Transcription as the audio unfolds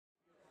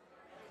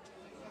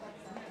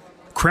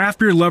Craft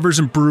beer lovers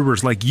and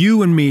brewers like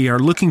you and me are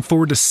looking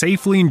forward to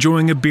safely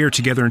enjoying a beer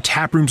together in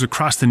tap rooms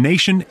across the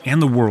nation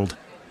and the world.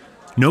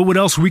 Know what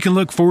else we can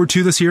look forward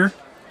to this year?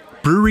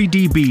 Brewery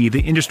DB,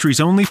 the industry's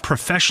only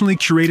professionally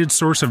curated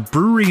source of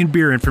brewery and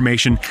beer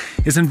information,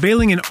 is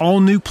unveiling an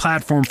all-new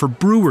platform for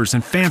brewers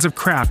and fans of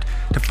craft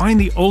to find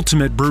the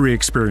ultimate brewery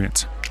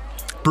experience.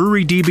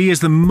 Brewery DB is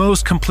the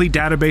most complete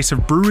database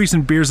of breweries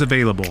and beers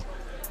available.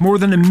 More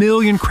than 1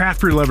 million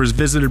craft beer lovers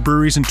visited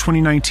breweries in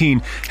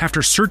 2019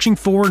 after searching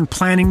for and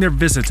planning their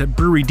visits at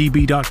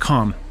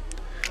brewerydb.com.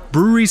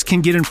 Breweries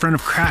can get in front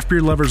of craft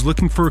beer lovers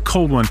looking for a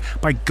cold one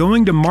by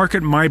going to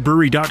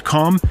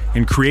marketmybrewery.com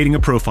and creating a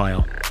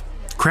profile.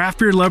 Craft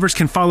beer lovers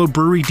can follow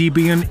Brewery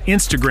DB on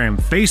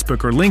Instagram,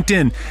 Facebook, or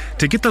LinkedIn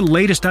to get the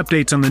latest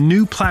updates on the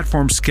new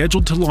platform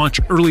scheduled to launch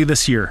early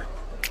this year.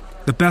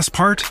 The best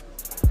part?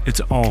 It's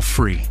all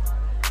free.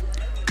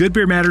 Good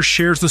Beer Matters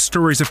shares the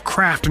stories of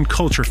craft and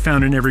culture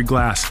found in every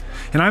glass,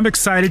 and I'm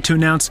excited to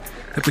announce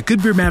that the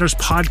Good Beer Matters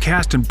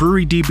podcast and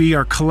Brewery DB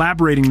are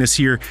collaborating this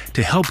year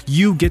to help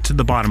you get to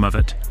the bottom of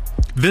it.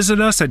 Visit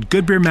us at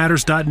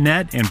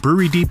goodbeermatters.net and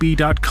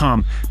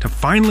brewerydb.com to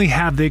finally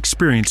have the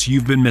experience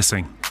you've been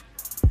missing.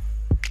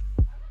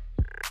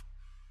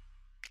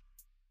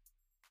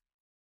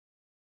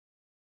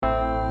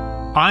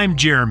 I'm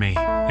Jeremy,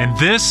 and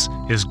this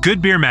is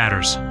Good Beer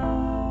Matters.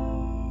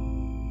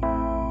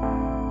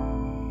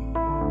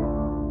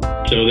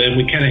 So then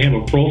we kind of have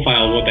a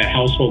profile of what that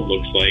household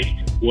looks like.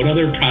 What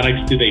other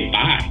products do they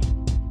buy?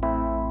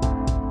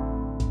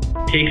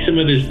 Take some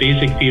of this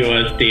basic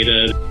POS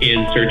data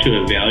and start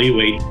to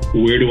evaluate,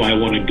 where do I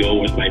want to go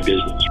with my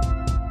business?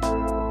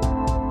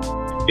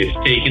 It's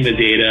taking the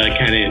data,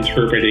 kind of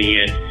interpreting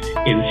it,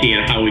 and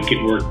seeing how we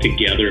can work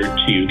together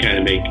to kind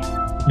of make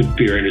the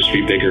beer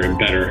industry bigger and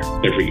better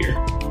every year.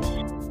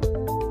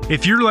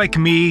 If you're like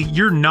me,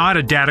 you're not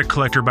a data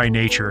collector by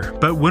nature,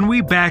 but when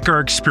we back our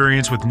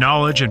experience with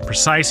knowledge and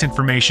precise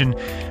information,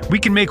 we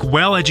can make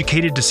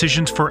well-educated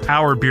decisions for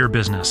our beer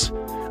business.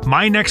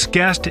 My next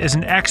guest is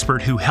an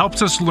expert who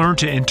helps us learn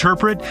to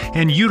interpret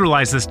and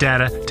utilize this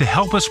data to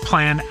help us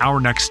plan our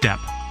next step.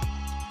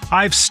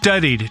 I've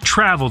studied,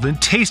 traveled,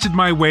 and tasted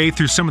my way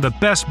through some of the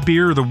best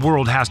beer the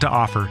world has to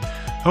offer.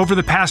 Over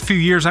the past few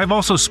years, I've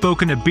also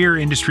spoken to beer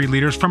industry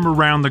leaders from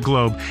around the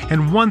globe,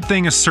 and one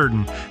thing is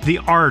certain: the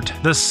art,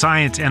 the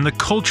science, and the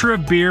culture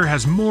of beer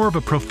has more of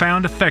a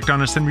profound effect on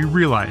us than we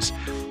realize.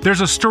 There's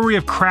a story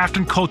of craft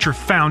and culture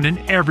found in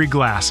every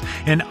glass,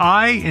 and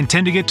I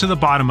intend to get to the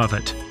bottom of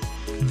it.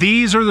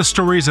 These are the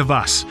stories of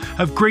us,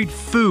 of great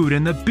food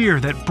and the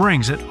beer that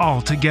brings it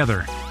all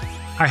together.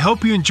 I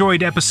hope you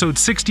enjoyed episode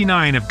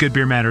 69 of Good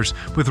Beer Matters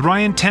with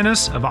Ryan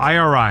Toenies of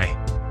IRI.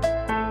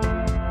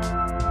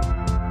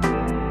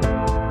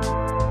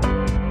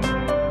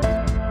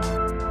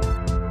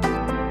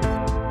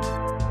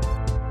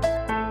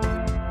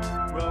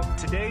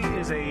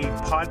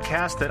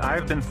 Podcast that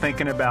I've been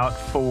thinking about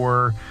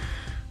for,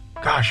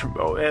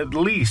 at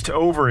least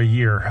over a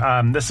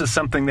year. This is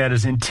something that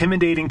is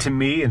intimidating to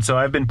me, and so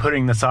I've been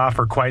putting this off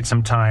for quite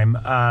some time.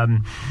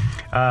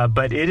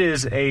 But it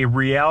is a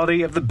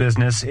reality of the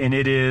business, and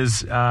it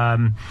is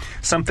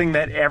something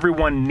that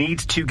everyone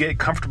needs to get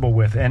comfortable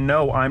with. And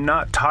no, I'm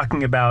not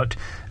talking about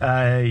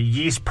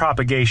yeast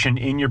propagation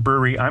in your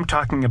brewery. I'm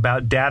talking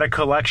about data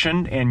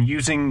collection and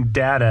using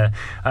data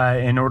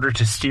in order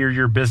to steer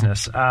your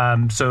business.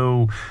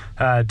 So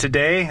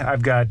today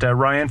I've got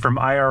Ryan from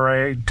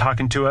IRI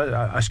talking to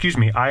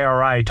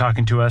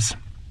us.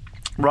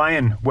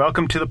 Ryan,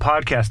 welcome to the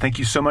podcast. Thank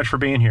you so much for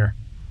being here.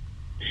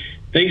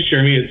 Thanks,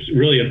 Jeremy. It's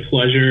really a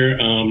pleasure.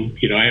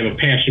 I have a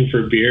passion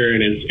for beer,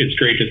 and it's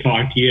great to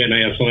talk to you. And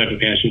I also have a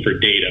passion for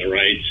data,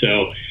 right?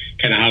 So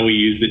kind of how we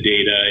use the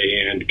data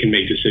and can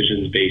make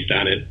decisions based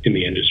on it in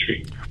the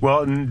industry.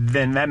 Well,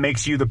 then that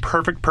makes you the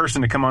perfect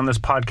person to come on this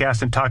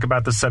podcast and talk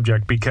about the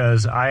subject,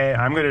 because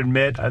I'm going to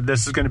admit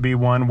this is going to be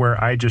one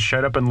where I just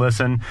shut up and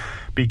listen,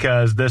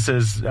 because this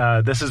is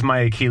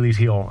my Achilles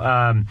heel.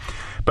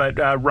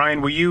 But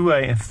Ryan, will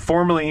you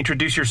formally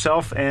introduce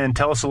yourself and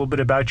tell us a little bit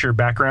about your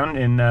background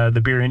in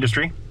the beer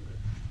industry?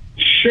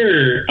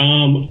 Sure.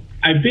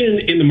 I've been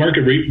in the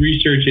market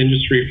research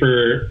industry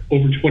for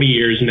over 20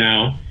 years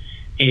now.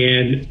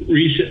 And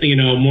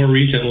more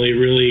recently,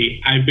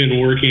 really, I've been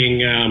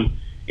working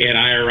at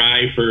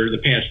IRI for the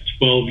past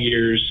 12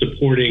 years,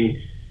 supporting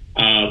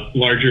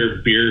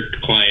larger beer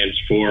clients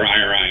for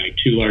IRI,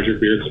 2 larger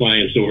beer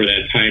clients over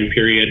that time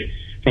period,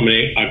 from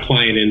a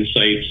client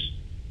insights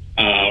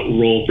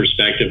role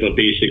perspective of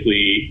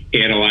basically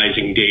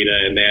analyzing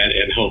data and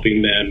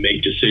helping them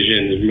make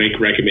decisions, make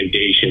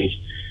recommendations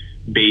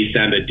based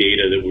on the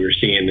data that we're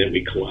seeing that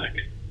we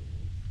collect.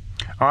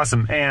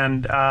 Awesome.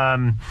 And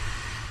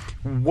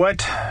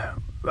what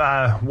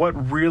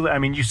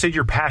really, you said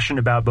you're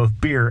passionate about both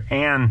beer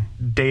and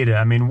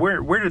data.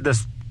 Where did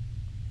this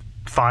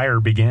fire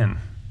begin?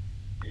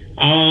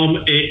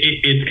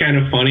 It's kind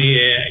of funny,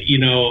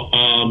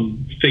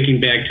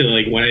 thinking back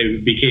to when I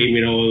became,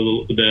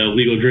 the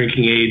legal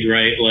drinking age,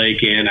 right?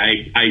 And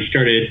I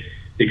started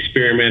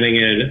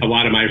experimenting, and a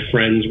lot of my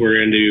friends were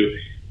into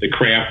the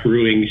craft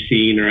brewing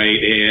scene,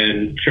 right?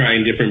 And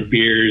trying different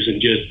beers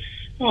and just,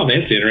 oh,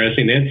 that's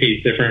interesting. That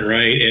tastes different,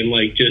 right? And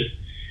like just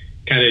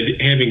kind of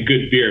having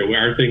good beer.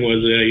 Our thing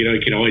was, you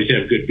can always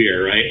have good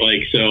beer, right?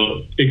 Like,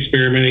 so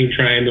experimenting,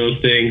 trying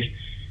those things,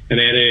 and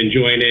then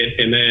enjoying it.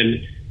 And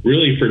then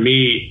really for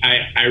me,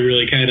 I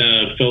really kind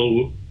of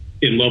fell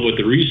in love with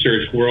the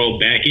research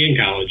world back in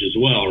college as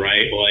well,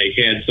 right? Like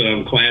had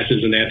some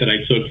classes in that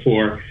I took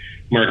for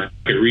market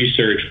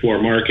research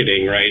for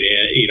marketing, right?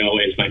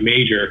 As my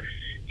major,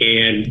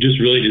 and just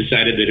really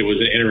decided that it was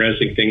an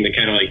interesting thing that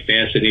kind of like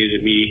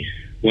fascinated me,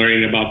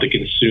 learning about the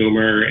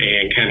consumer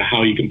and kind of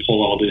how you can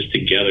pull all this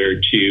together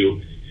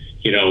to,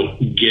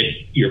 get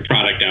your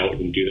product out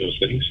and do those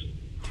things.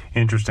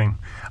 Interesting.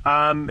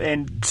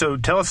 And so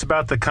tell us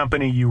about the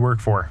company you work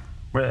for.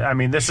 I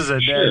mean, this is a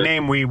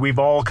name we've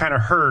all kind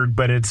of heard,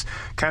 but it's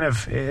kind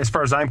of, as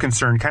far as I'm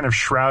concerned, kind of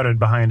shrouded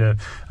behind a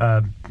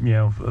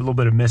little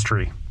bit of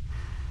mystery.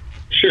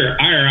 Sure.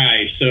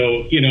 IRI.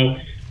 So,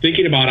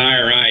 thinking about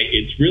IRI,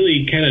 it's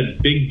really kind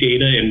of big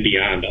data and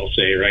beyond, I'll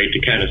say, right, to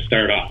kind of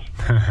start off.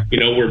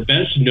 We're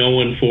best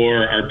known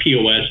for our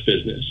POS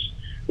business,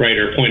 right,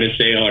 our point of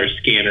sale, our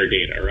scanner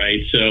data,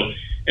 right? So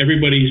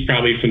everybody's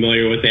probably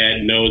familiar with that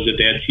and knows that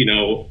that's,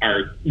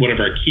 one of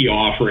our key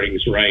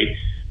offerings, right?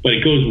 But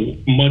it goes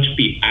much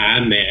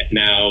beyond that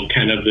now,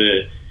 kind of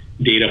the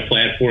data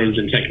platforms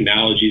and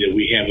technology that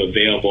we have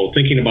available.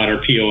 Thinking about our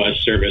POS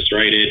service,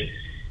 right,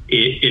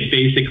 it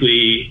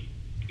basically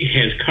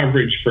has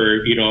coverage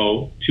for,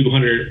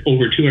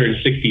 over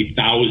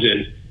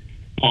 260,000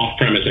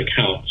 off-premise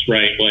accounts,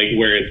 right? Like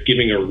where it's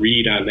giving a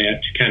read on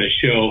that to kind of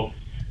show,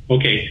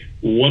 okay,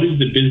 what does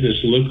the business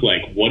look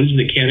like? What is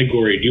the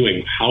category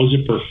doing? How's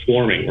it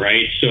performing,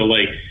 right? So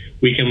like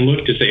we can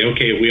look to say,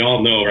 okay, we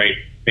all know, right,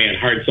 man,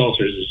 hard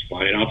seltzers is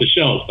flying off the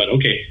shelves, but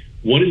okay,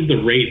 what is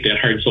the rate that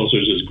hard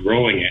seltzers is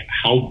growing at?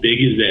 How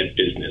big is that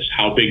business?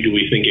 How big do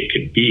we think it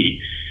could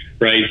be,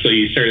 right? So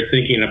you start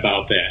thinking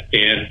about that.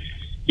 And,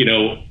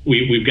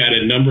 we've got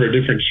a number of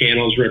different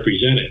channels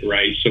represented,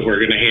 right? So we're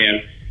going to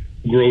have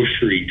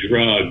grocery,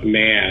 drug,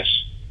 mass,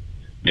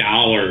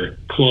 dollar,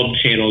 club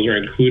channels are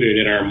included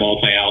in our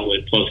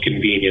multi-outlet plus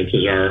convenience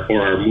or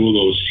our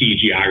MULO C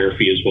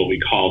geography is what we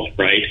call it,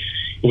 right?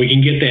 And we can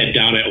get that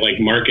down at like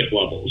market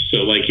levels. So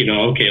like,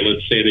 okay,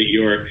 let's say that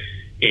you're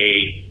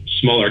a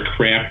smaller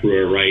craft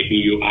brewer, right? And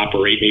you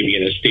operate maybe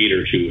in a state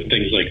or two and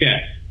things like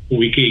that.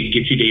 We could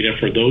get you data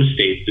for those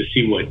states to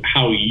see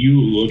how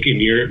you look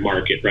in your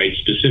market, right,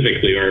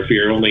 specifically, or if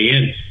you're only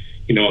in,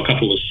 a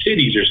couple of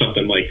cities or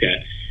something like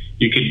that,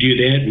 you could do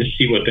that and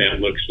see what that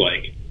looks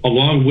like.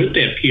 Along with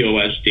that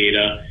POS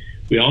data,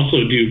 we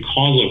also do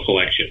causal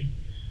collection.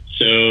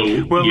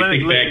 So well, let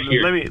me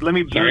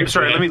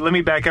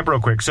back up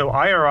real quick. So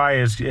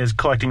IRI is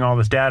collecting all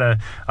this data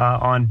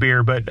on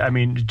beer, but I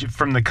mean,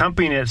 from the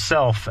company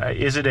itself,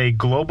 is it a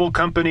global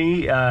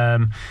company?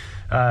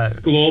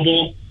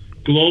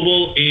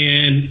 Global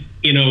and,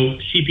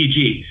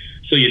 CPG.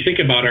 So you think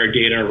about our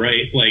data,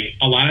 right? Like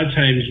a lot of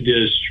times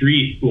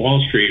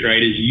Wall Street,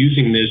 right, is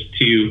using this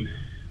to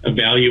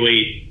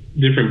evaluate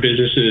different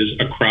businesses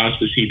across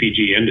the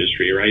CPG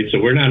industry, right? So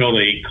we're not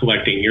only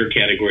collecting your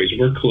categories,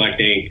 we're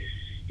collecting,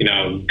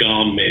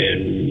 gum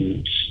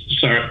and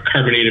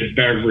carbonated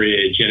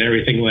beverage and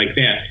everything like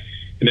that.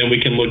 And then we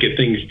can look at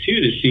things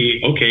too to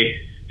see, okay,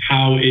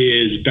 how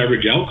is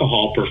beverage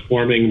alcohol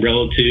performing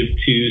relative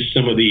to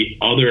some of the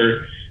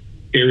other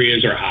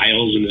areas or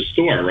aisles in the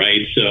store,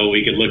 right? So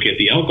we can look at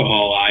the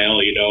alcohol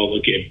aisle,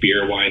 look at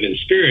beer, wine, and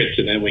spirits,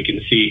 and then we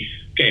can see,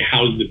 okay,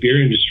 how's the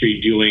beer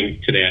industry doing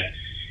to that?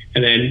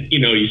 And then,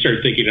 you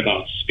start thinking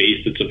about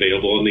space that's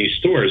available in these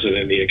stores and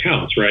in the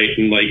accounts, right?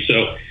 And like,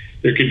 so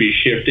there could be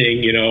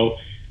shifting,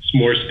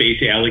 more space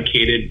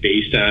allocated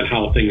based on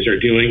how things are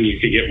doing. You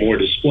could get more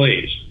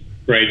displays,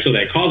 right? So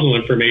that causal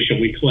information,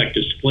 we collect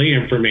display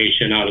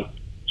information out of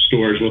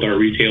stores with our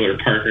retailer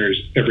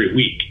partners every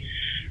week,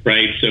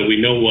 right? So we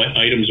know what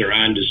items are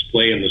on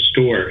display in the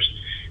stores.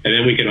 And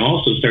then we can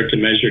also start to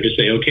measure to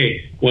say,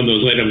 okay, when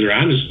those items are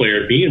on display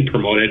or being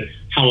promoted,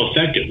 how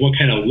effective, what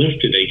kind of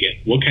lift do they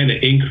get? What kind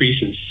of increase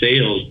in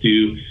sales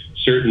do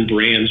certain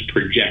brands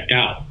project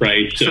out,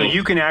 right? So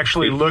you can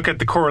actually look at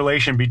the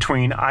correlation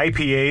between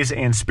IPAs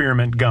and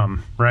spearmint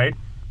gum, right?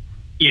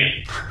 Yeah,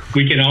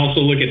 we can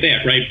also look at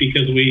that, right?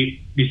 Because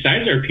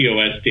besides our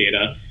POS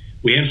data,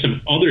 we have some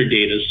other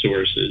data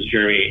sources,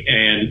 Jeremy,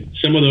 and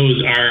some of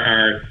those are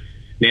our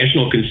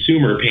National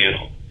Consumer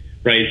Panel,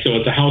 right? So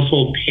it's a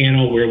household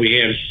panel where we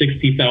have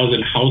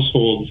 60,000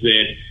 households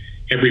that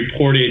have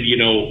reported,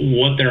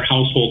 what their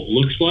household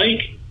looks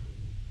like.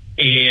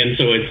 And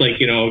so it's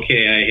like,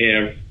 okay, I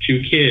have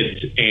 2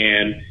 kids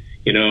and,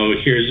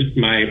 here's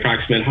my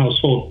approximate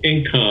household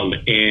income.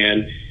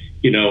 And,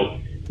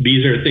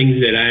 these are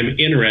things that I'm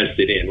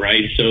interested in,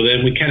 right? So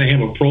then we kind of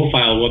have a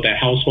profile of what that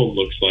household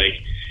looks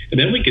like. And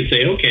then we could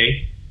say,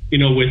 okay,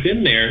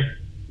 within there,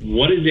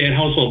 what does that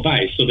household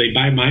buy? So they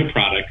buy my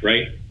product,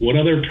 right? What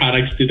other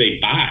products do they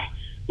buy?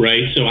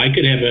 right? So I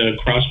could have a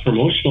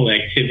cross-promotional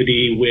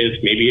activity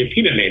with maybe a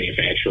peanut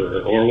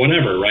manufacturer or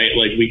whatever, right?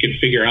 Like we could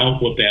figure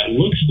out what that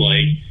looks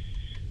like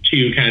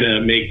to kind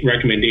of make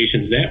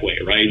recommendations that way,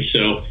 right?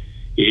 So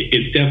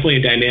it's definitely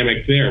a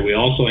dynamic there. We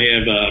also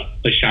have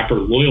a shopper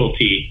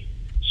loyalty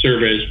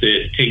service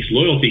that takes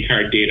loyalty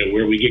card data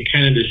where we get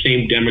kind of the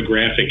same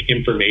demographic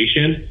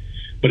information,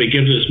 but it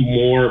gives us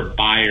more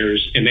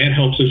buyers, and that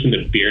helps us in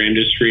the beer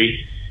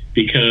industry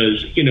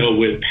because,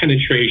 with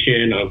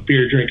penetration of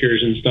beer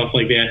drinkers and stuff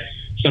like that,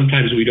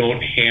 sometimes we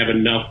don't have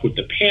enough with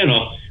the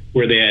panel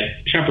where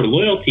that shopper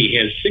loyalty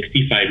has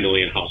 65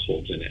 million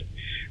households in it,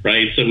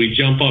 right? So we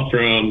jump up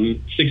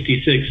from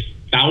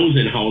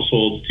 66,000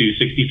 households to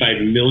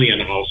 65 million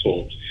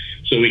households.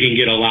 So we can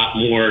get a lot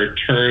more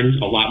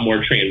turns, a lot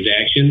more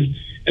transactions,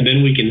 and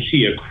then we can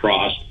see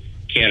across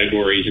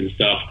categories and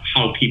stuff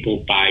how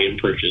people buy and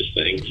purchase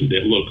things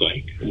that look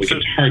like, and we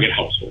can target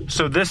households.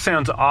 So this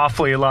sounds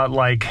awfully a lot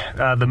like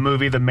the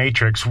movie The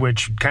Matrix,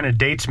 which kind of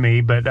dates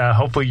me, but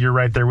hopefully you're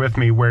right there with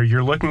me, where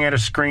you're looking at a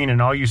screen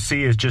and all you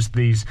see is just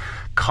these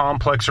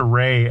complex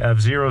array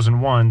of zeros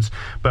and ones.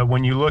 But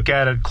when you look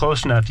at it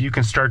close enough, you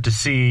can start to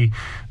see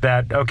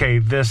that, okay,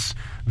 this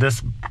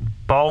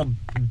bald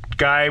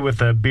guy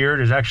with a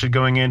beard is actually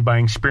going in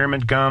buying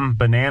spearmint gum,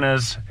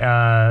 bananas,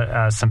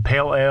 some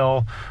pale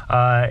ale,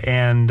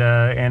 and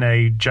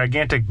a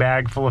gigantic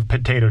bag full of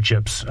potato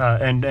chips,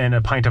 and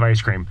a pint of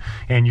ice cream.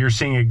 And you're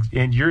seeing,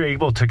 and you're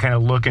able to kind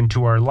of look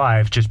into our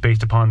lives just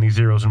based upon these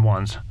zeros and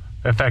ones,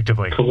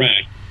 effectively.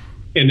 Correct.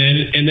 And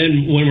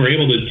then when we're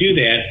able to do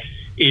that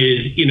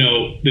is,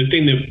 the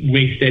thing that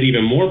makes that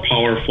even more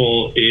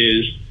powerful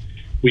is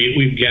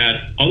we've got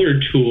other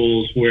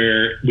tools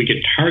where we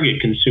could target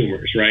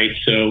consumers, right?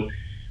 So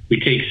we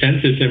take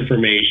census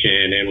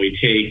information and we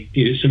take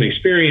some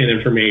Experian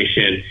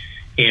information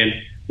and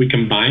we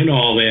combine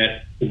all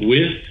that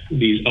with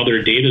these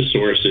other data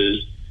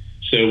sources.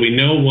 So we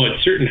know what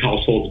certain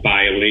households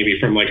buy, maybe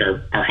from like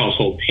our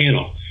household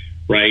panel,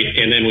 right?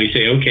 And then we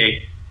say,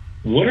 okay,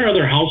 what are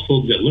other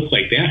households that look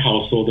like that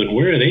household and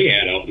where are they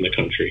at out in the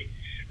country,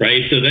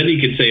 right? So then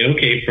you could say,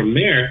 okay, from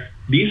there,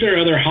 these are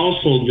other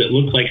households that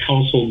look like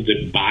households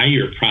that buy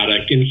your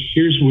product, and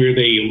here's where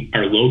they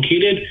are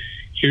located.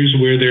 Here's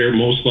where they're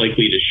most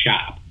likely to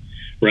shop,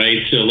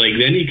 right? So like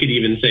then you could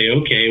even say,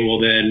 okay, well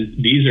then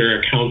these are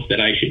accounts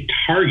that I should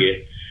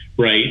target,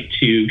 right,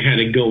 to kind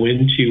of go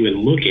into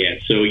and look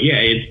at. So yeah,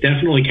 it's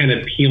definitely kind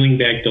of peeling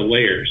back the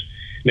layers.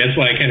 And that's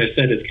why I kind of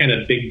said it's kind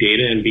of big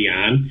data and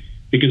beyond,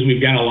 because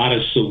we've got a lot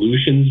of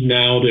solutions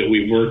now that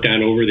we've worked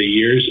on over the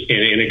years and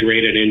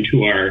integrated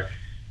into our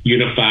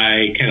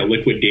unified kind of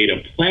liquid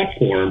data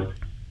platform,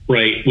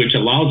 right, which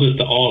allows us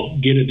to all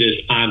get at this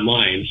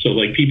online. So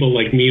like people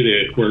like me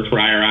that work for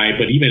IRI,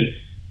 but even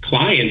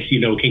clients,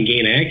 can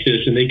gain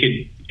access, and they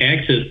could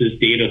access this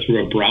data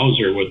through a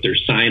browser with their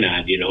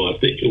sign-on,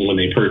 when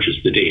they purchase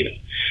the data,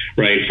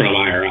 right, from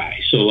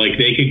IRI. So like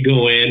they could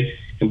go in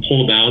and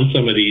pull down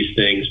some of these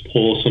things,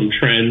 pull some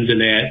trends in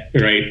that,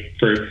 right,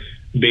 for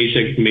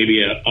basic,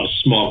 maybe a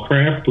small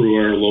craft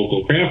brewer,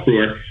 local craft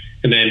brewer,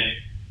 and then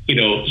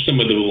some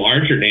of the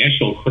larger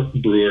national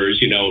brewers,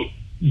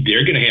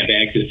 they're going to have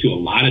access to a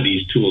lot of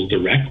these tools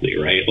directly,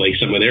 right? Like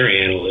some of their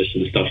analysts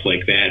and stuff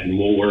like that. And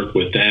we'll work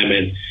with them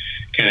and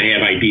kind of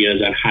have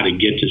ideas on how to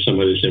get to some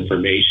of this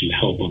information to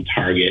help them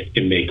target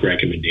and make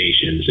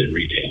recommendations in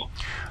retail.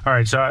 All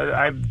right,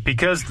 so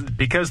because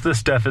this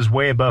stuff is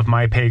way above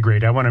my pay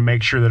grade, I want to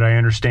make sure that I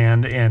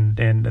understand,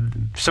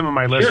 and some of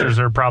my listeners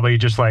are probably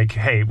just like,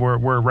 hey, we're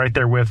right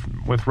there with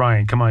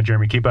Ryan. Come on,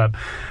 Jeremy, keep up.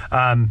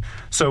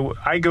 So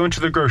I go into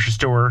the grocery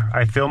store,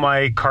 I fill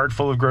my cart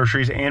full of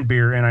groceries and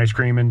beer and ice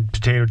cream and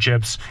potato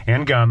chips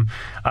and gum,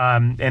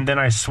 and then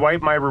I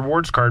swipe my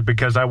rewards card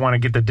because I want to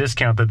get the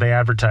discount that they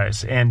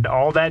advertise. And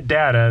all that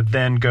data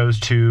then goes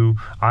to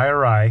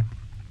IRI,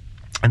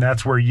 and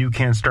that's where you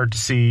can start to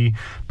see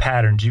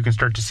patterns. You can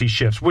start to see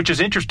shifts, which is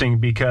interesting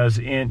because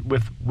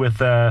with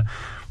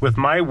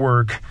my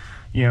work,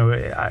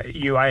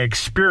 I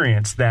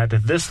experienced that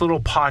this little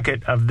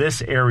pocket of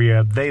this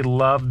area, they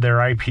love their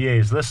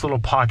IPAs. This little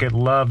pocket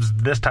loves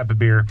this type of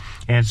beer.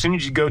 And as soon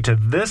as you go to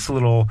this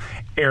little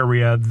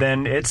area,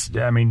 then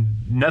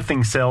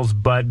nothing sells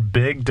but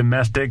big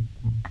domestic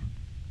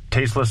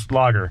tasteless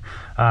lager,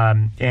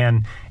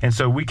 and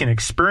so we can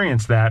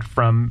experience that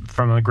from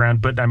the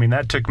ground. But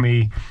that took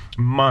me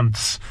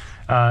months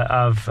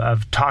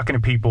of talking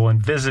to people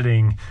and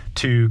visiting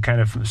to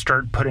kind of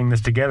start putting this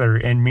together.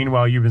 And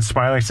meanwhile, you've been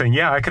smiling, saying,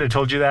 "Yeah, I could have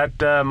told you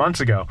that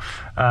months ago."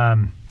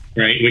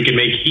 Right. We can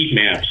make heat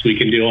maps. We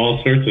can do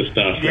all sorts of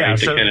stuff, right,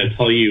 to kind of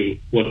tell you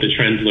what the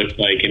trends look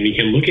like, and we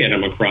can look at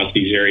them across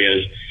these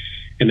areas,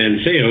 and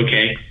then say,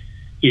 okay,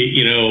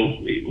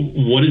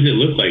 what does it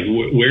look like?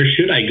 Where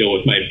should I go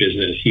with my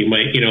business?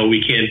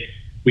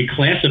 We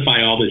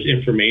classify all this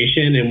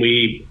information, and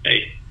we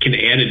can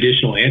add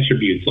additional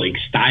attributes like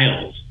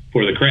styles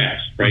for the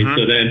crafts, right? Mm-hmm.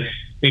 So then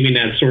maybe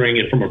not sorting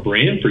it from a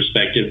brand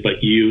perspective,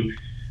 but you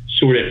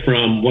sort it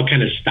from what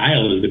kind of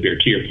style is the beer.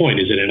 To your point,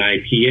 is it an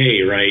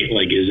IPA, right?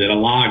 Like, is it a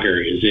lager?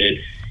 Is it,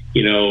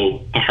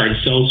 a hard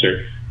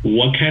seltzer?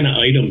 what kind of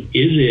item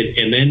is it?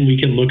 And then we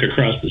can look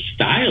across the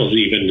styles,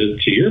 even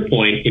to your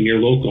point, in your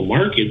local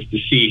markets to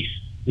see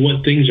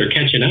what things are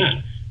catching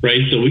on,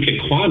 right? So we can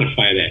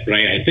quantify that,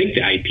 right? I think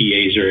the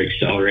IPAs are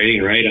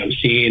accelerating, right? I'm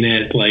seeing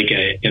it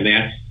in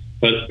that.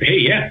 But hey,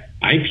 yeah,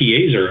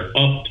 IPAs are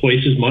up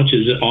twice as much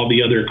as all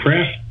the other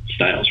craft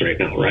styles right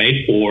now,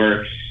 right?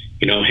 Or,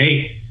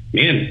 hey,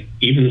 man,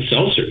 even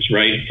seltzers,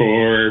 right?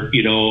 For,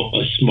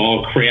 a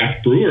small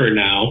craft brewer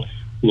now,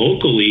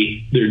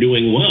 locally, they're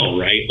doing well,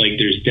 right? Like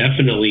there's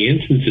definitely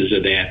instances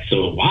of that.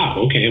 So, wow,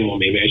 okay, well,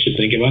 maybe I should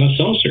think about a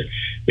seltzer.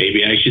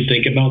 Maybe I should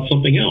think about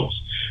something else,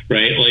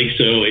 right? Like,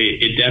 so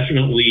it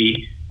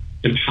definitely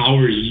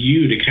empowers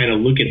you to kind of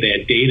look at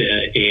that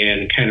data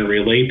and kind of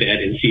relate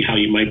that and see how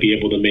you might be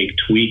able to make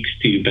tweaks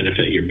to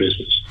benefit your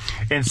business.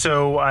 And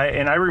so,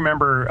 I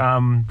remember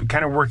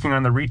kind of working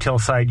on the retail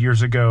side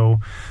years ago,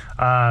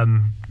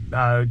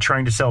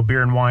 trying to sell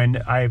beer and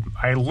wine.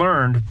 I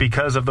learned,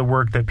 because of the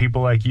work that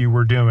people like you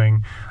were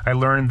doing, I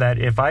learned that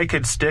if I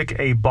could stick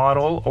a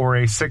bottle or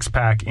a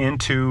 6-pack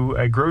into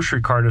a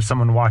grocery cart of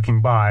someone walking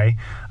by,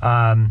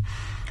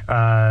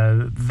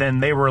 then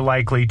they were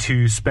likely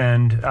to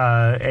spend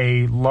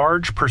a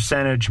large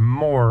percentage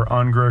more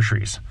on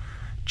groceries,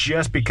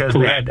 just because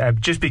they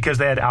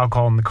had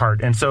alcohol in the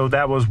cart. And so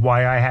that was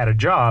why I had a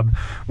job,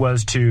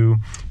 was to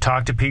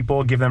talk to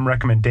people, give them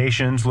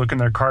recommendations, look in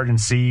their cart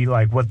and see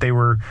like what they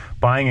were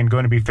buying and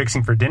going to be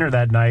fixing for dinner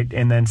that night,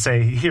 and then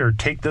say, here,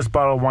 take this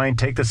bottle of wine,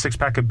 take this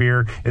 6-pack of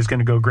beer, it's going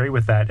to go great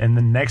with that. And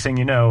the next thing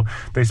you know,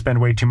 they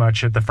spend way too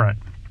much at the front.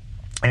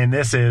 And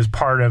this is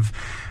part of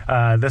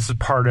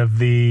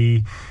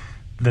the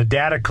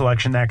data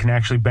collection that can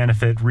actually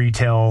benefit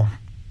retail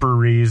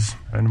breweries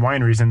and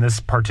wineries in this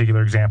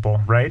particular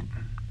example, right?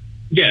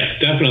 Yes,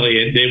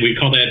 definitely. We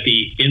call that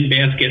the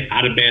in-basket,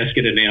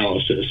 out-of-basket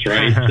analysis,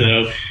 right?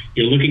 So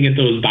you're looking at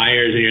those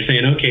buyers and you're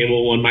saying, okay,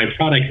 well, when my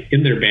product's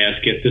in their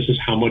basket, this is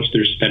how much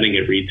they're spending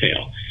at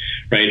retail,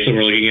 right? So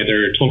we're looking at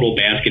their total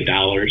basket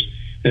dollars,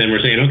 and then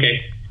we're saying,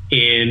 okay,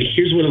 and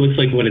here's what it looks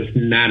like when it's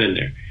not in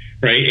there,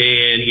 right?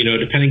 And,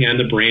 depending on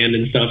the brand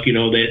and stuff,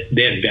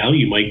 that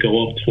value might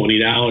go up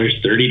 $20,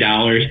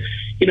 $30.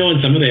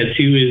 And some of that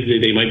too is that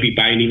they might be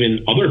buying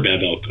even other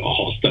bev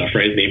alcohol stuff,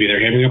 right? Maybe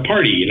they're having a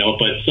party,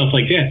 but stuff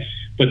like that.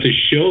 But to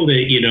show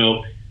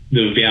that,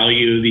 the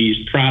value of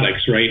these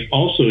products, right?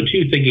 Also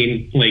too,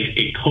 thinking like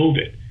at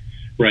COVID,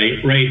 right?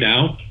 Right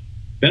now,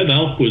 bev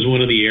alc was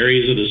one of the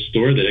areas of the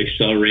store that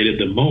accelerated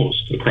the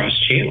most across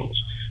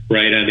channels,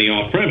 right? On the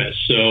off-premise.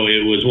 So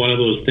it was one of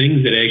those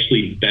things that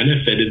actually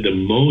benefited the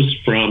most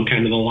from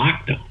kind of the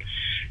lockdown,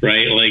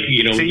 right? Like,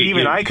 See,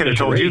 even I could have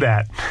told you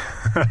that.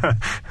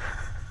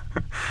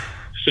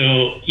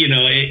 So,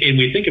 and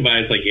we think about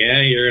it, it's like,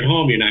 yeah, you're at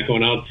home, you're not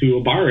going out to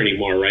a bar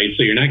anymore, right?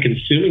 So you're not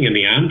consuming in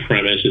the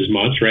on-premise as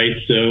much, right?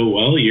 So,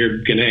 well,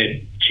 you're going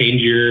to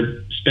change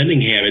your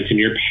spending habits and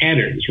your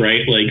patterns,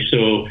 right? Like,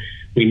 so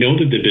we know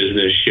that the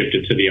business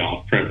shifted to the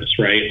off-premise,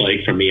 right?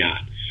 Like from the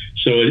on.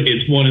 So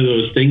it's one of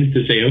those things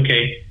to say,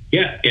 okay,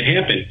 yeah, it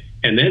happened.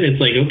 And then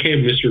it's like,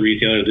 okay, Mr.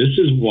 Retailer, this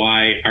is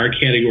why our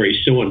category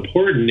is so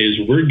important, is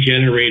we're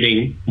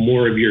generating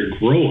more of your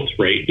growth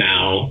right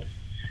now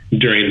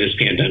during this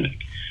pandemic,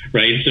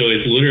 right? So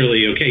it's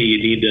literally, okay, you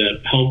need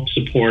to help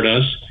support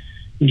us,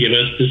 give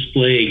us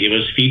display, give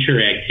us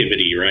feature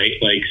activity, right?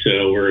 Like,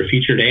 so we're a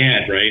featured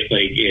ad, right?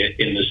 Like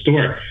in the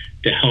store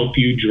to help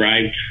you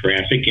drive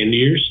traffic into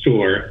your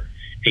store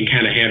and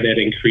kind of have that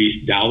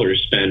increased dollar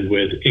spend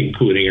with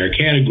including our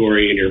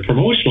category and your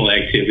promotional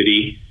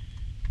activity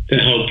to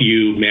help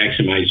you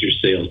maximize your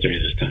sales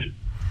during this time.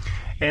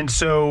 And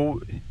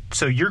so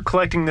you're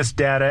collecting this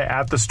data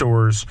at the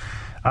stores.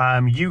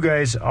 You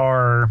guys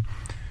are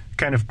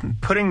kind of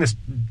putting this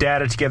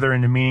data together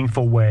in a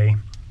meaningful way.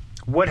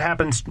 What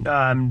happens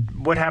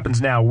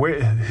now?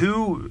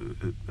 Who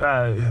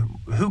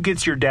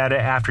gets your data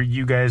after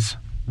you guys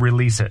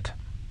release it?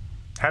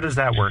 How does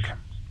that work?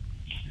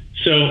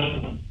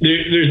 So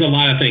there's a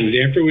lot of things.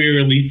 After we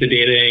release the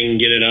data and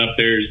get it up,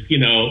 there's,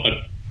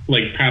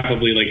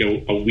 probably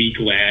a week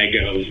lag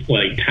of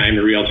like time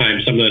to real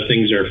time. Some of the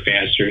things are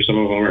faster. Some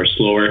of them are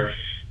slower,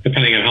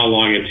 depending on how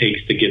long it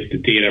takes to get the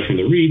data from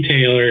the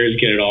retailers,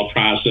 get it all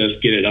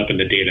processed, get it up in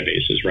the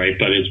databases, right?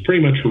 But it's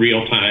pretty much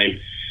real time,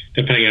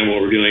 depending on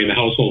what we're doing. The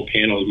household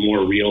panel is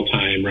more real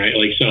time, right?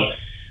 Like, so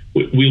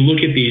we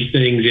look at these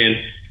things and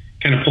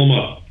kind of pull them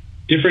up.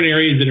 Different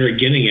areas that are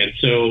getting it.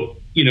 So,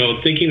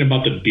 thinking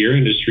about the beer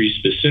industry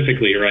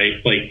specifically, right?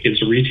 Like,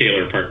 it's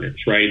retailer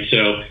partners, right?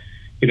 So,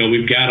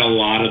 we've got a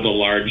lot of the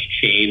large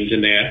chains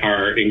and that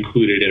are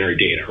included in our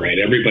data, right?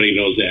 Everybody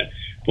knows that.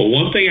 But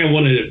one thing I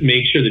want to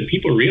make sure that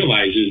people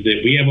realize is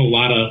that we have a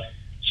lot of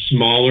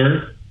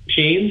smaller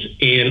chains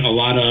and a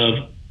lot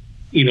of,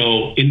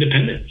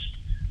 independents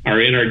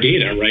are in our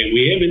data, right?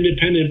 We have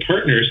independent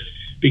partners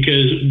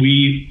because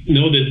we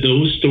know that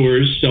those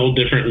stores sell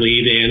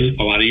differently than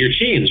a lot of your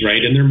chains,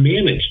 right? And they're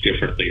managed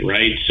differently,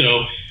 right?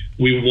 So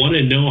we want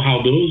to know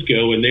how those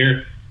go, and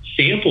they're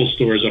sample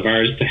stores of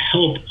ours to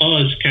help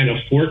us kind of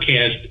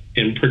forecast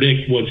and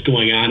predict what's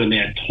going on in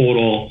that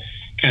total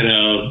kind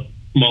of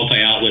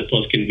multi-outlet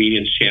plus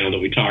convenience channel that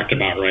we talked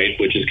about, right?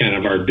 Which is kind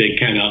of our big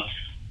kind of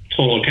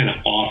total kind of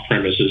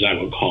off-premises, I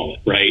would call it,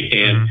 right?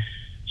 And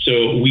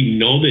so we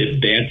know that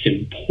that's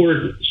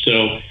important.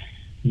 So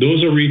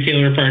those are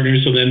retailer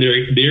partners. So then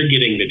they're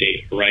getting the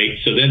data, right?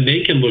 So then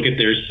they can look at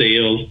their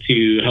sales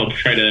to help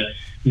try to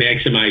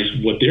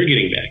maximize what they're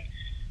getting back.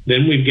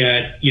 Then we've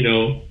got,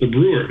 the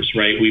brewers,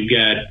 right? We've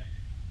got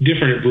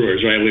different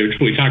brewers, right?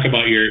 We talk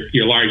about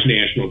your large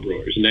national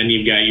brewers, and then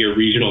you've got your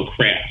regional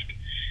craft.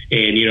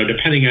 And,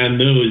 depending on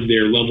those,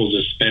 their levels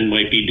of spend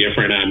might be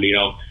different on,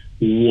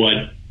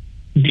 what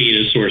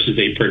data sources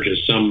they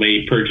purchase. Some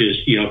may purchase,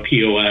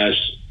 POS,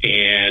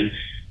 and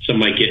some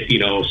might get,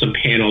 some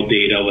panel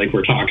data like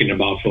we're talking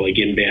about for like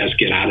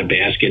in-basket,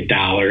 out-of-basket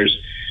dollars.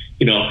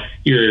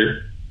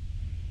 Your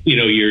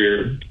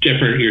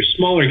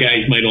smaller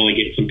guys might only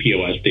get some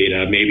POS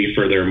data, maybe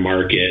for their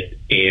market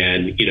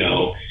and,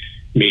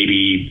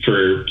 maybe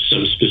for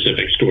some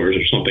specific stores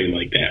or something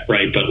like that,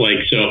 right? But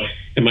so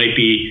it might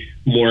be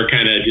more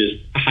kind of just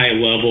high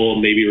level,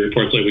 maybe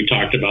reports like we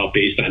talked about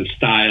based on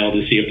style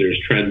to see if there's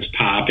trends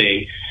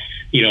popping.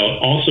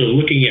 Also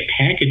looking at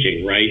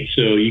packaging, right?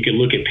 So you can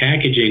look at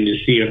packaging to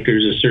see if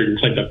there's a certain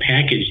type of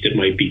package that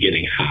might be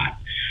getting hot,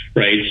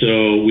 right?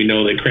 So we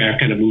know that craft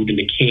kind of moved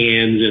into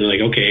cans and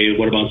okay,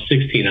 what about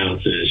 16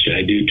 ounces? Should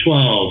I do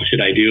 12?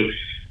 Should I do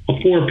a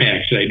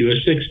 4-pack? Should I do a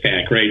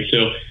 6-pack, right?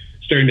 So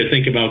starting to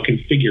think about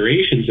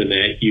configurations in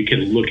that, you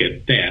can look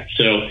at that.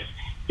 So,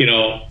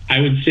 I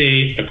would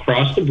say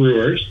across the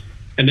brewers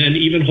and then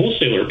even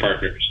wholesaler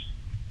partners,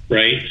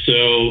 right?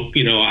 So,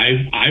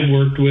 I've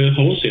worked with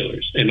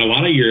wholesalers, and a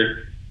lot of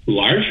your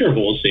larger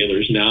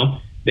wholesalers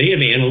now, they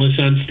have analysts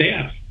on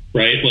staff,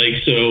 right?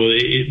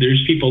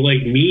 There's people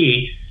like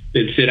me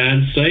that sit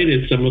on site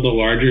at some of the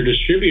larger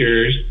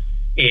distributors,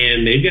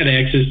 and they've got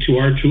access to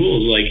our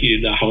tools like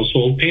the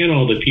household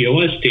panel, the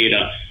POS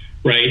data,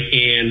 right?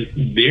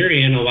 And they're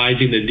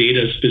analyzing the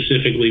data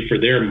specifically for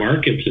their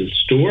markets and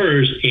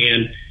stores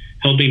and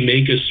helping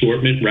make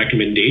assortment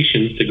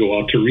recommendations to go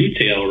out to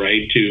retail,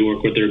 right? To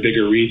work with their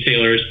bigger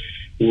retailers,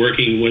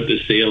 working with the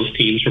sales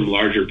teams from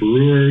larger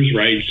brewers,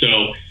 right?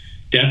 So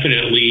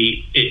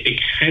definitely it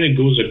kind of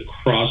goes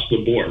across the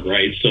board,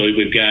 right? So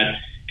we've got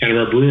kind of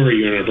our brewer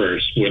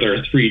universe with our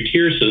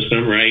 3-tier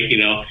system, right?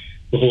 The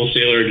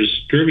wholesaler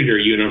distributor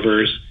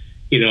universe,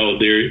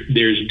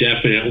 there's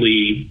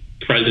definitely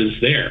presence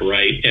there,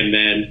 right? And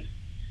then,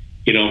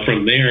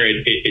 from there,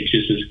 it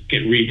just is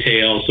get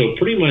retail. So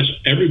pretty much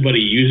everybody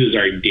uses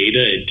our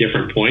data at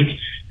different points.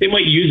 They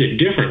might use it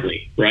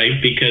differently,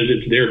 right? Because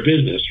it's their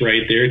business,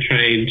 right? Everybody's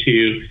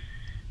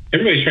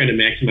trying to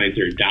maximize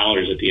their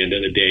dollars at the end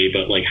of the day,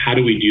 but how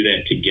do we do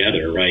that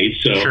together, right?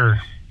 So Sure.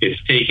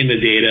 It's taking the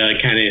data,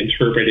 kind of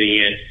interpreting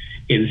it,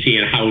 and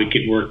seeing how we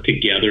could work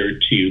together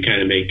to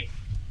kind of make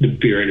the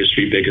beer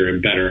industry bigger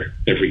and better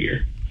every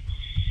year.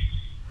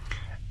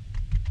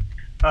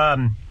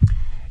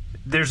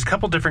 There's a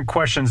couple different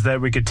questions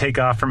that we could take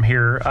off from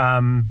here,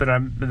 but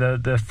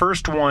the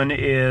first one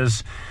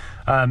is,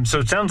 so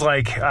it sounds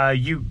like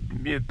you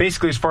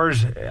basically, as far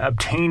as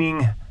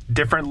obtaining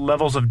different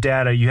levels of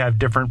data, you have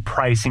different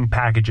pricing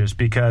packages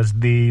because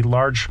the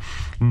large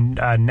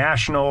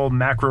national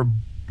macro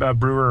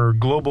brewer or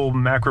global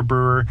macro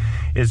brewer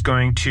is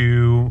going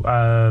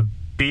to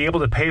be able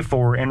to pay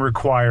for and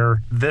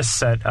require this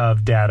set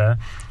of data.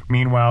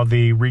 Meanwhile,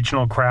 the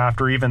regional craft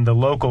or even the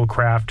local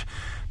craft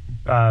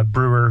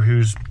brewer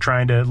who's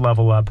trying to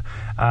level up,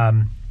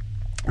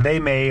 they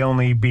may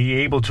only be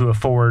able to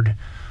afford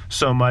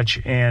so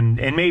much, and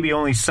maybe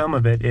only some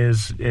of it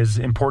is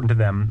important to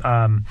them.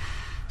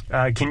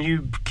 Can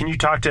you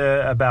talk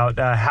about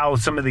how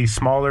some of these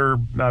smaller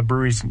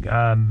breweries,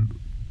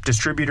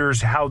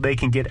 distributors, how they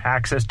can get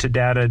access to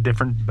data,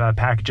 different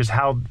packages,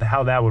 how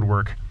that would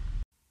work?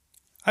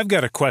 I've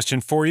got a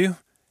question for you.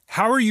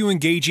 How are you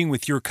engaging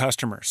with your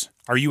customers?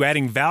 Are you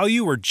adding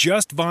value or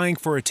just vying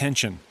for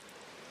attention?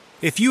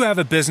 If you have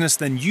a business,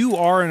 then you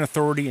are an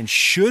authority and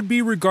should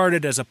be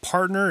regarded as a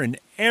partner in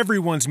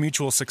everyone's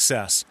mutual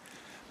success.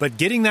 But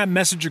getting that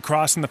message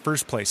across in the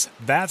first place,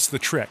 that's the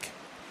trick.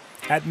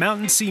 At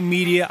Mountain Sea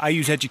Media, I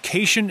use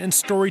education and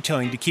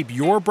storytelling to keep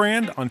your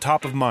brand on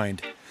top of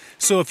mind.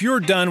 So if you're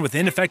done with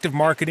ineffective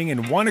marketing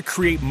and want to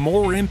create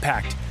more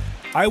impact,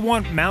 I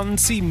want Mountain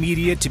Sea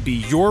Media to be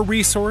your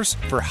resource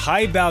for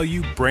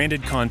high-value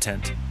branded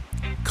content.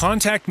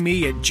 Contact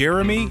me at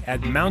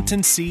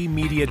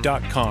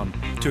jeremy@mountainseamedia.com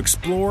to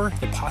explore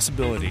the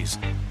possibilities.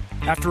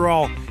 After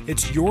all,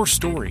 it's your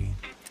story.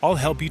 I'll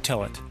help you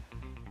tell it.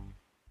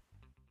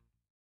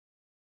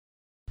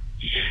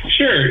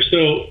 Sure.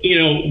 So,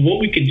 what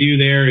we could do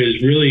there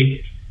is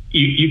really,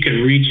 you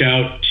can reach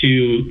out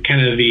to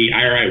kind of the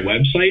IRI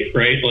website,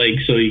 right?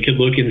 So you could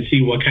look and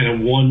see what kind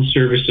of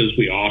services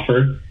we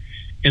offer.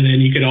 And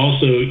then you could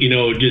also,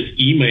 just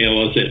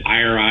email us at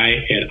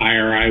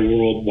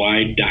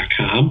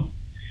iri@iriworldwide.com,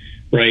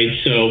 right?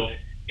 So,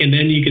 and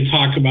then you can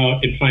talk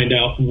about and find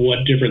out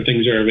what different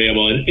things are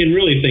available. And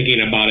really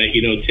thinking about it,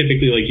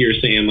 typically, like you're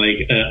saying,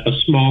 a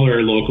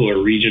smaller local or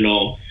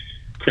regional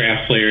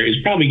craft player is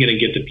probably going to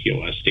get the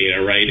POS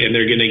data, right? And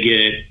they're going to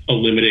get a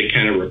limited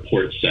kind of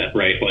report set,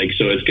 right? Like,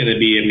 so it's going to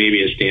be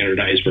maybe a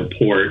standardized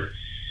report,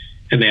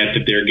 and that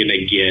they're going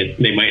to get,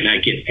 they might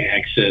not get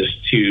access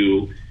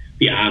to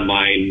the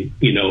online,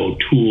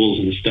 tools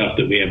and stuff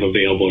that we have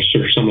available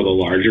for some of the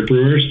larger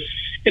brewers.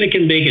 And it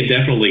can make it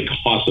definitely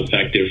cost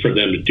effective for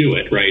them to do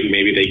it, right?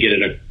 Maybe they get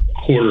it a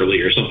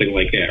quarterly or something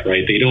like that,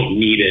 right? They don't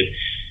need it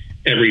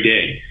every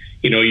day.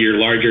 Your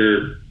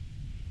larger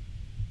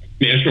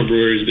national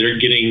brewers, they're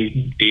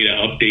getting data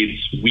updates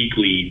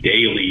weekly,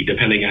 daily,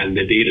 depending on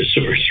the data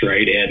source,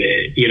 right?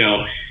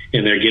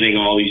 And they're getting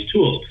all these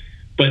tools.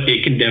 But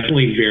it can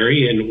definitely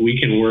vary, and we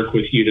can work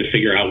with you to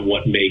figure out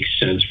what makes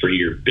sense for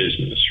your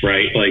business,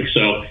 right? Like,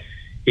 so,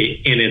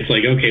 it's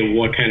like, okay,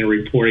 what kind of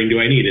reporting do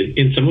I need?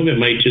 And some of it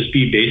might just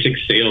be basic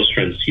sales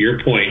trends. To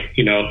your point,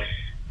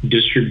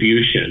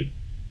 distribution,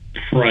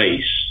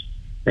 price,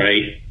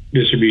 right?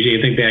 Distribution,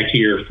 you think back to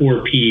your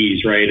 4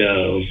 Ps, right,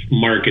 of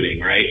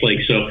marketing, right? Like,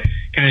 so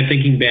kind of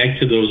thinking back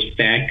to those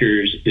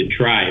factors that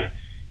drive.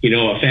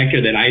 A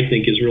factor that I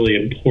think is really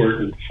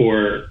important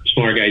for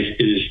smaller guys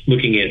is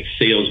looking at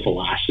sales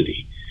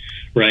velocity,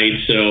 right?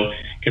 So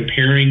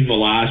comparing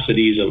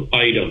velocities of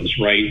items,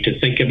 right, to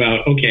think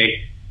about,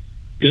 okay,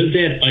 does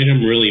that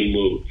item really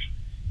move?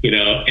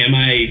 Am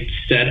I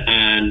set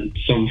on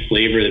some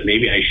flavor that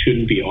maybe I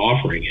shouldn't be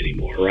offering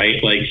anymore,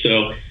 right? Like,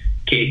 so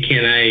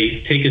can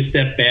I take a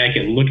step back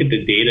and look at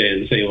the data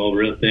and say, well,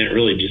 that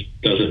really just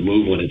doesn't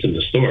move when it's in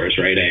the stores,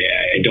 right?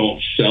 I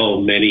don't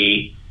sell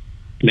many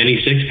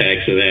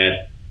 6-packs of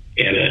that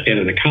at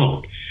an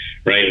account,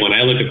 right? When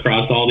I look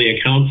across all the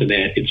accounts in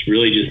that, it's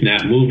really just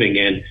not moving.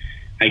 And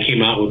I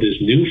came out with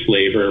this new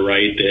flavor,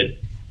 right, that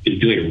is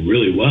doing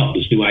really well,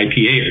 this new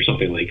IPA or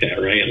something like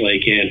that, right?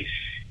 Like, and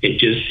it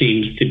just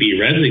seems to be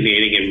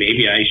resonating, and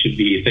maybe I should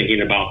be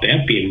thinking about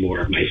that being more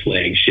of my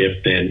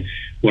flagship than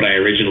what I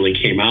originally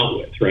came out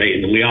with, right?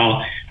 And we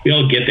all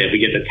get that. We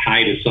get the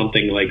tie to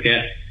something like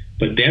that.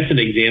 But that's an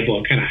example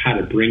of kind of how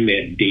to bring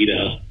that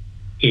data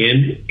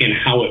in and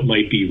how it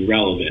might be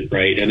relevant,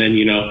 right? And then,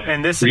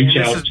 reach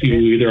out to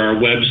either our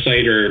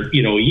website or,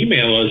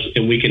 email us,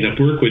 and we can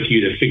work with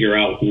you to figure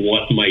out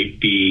what might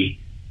be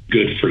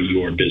good for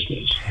your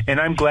business. And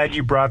I'm glad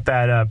you brought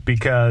that up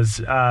because,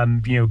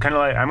 kind of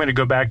like, I'm going to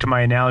go back to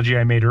my analogy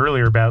I made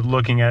earlier about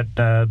looking at,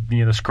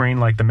 the screen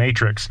like the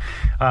Matrix.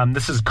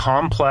 This is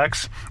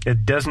complex.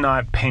 It does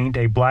not paint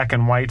a black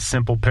and white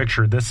simple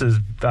picture. This is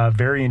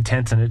very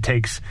intense, and it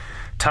takes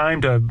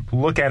time to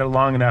look at it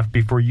long enough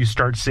before you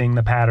start seeing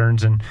the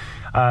patterns. And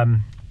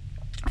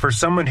for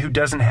someone who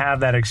doesn't have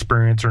that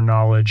experience or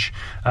knowledge,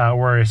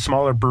 or a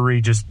smaller brewery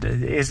just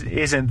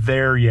isn't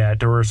there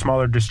yet, or a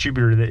smaller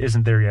distributor that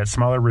isn't there yet,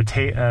 smaller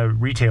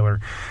retailer,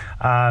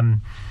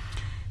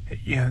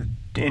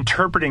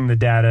 interpreting the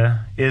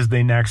data is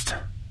the next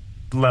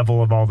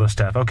level of all this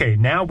stuff. Okay,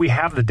 now we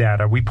have the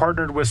data. We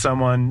partnered with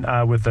someone,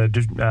 with a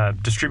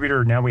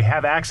distributor. Now we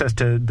have access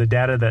to the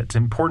data that's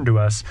important to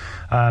us.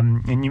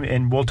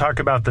 And we'll talk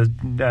about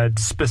the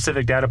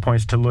specific data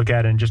points to look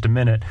at in just a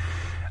minute.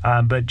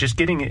 But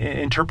just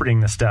interpreting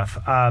the stuff.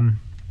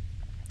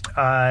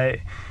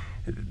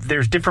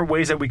 There's different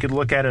ways that we could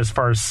look at it as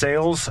far as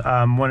sales.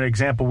 One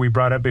example we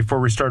brought up before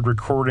we started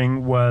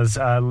recording was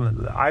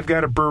I've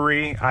got a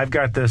brewery. I've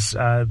got this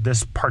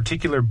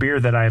particular beer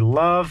that I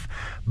love,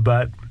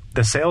 but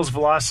the sales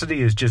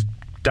velocity is just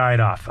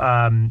died off.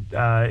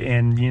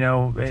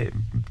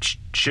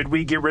 Should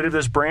we get rid of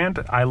this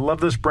brand? I love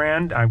this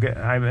brand.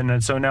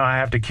 And so now I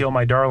have to kill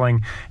my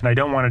darling, and I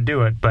don't want to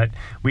do it. But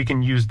we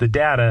can use the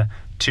data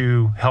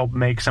to help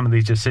make some of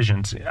these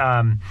decisions.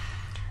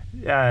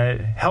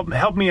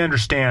 Help me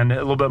understand a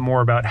little bit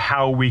more about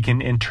how we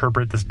can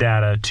interpret this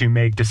data to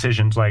make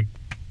decisions like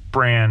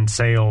brand,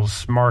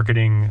 sales,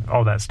 marketing,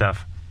 all that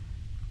stuff.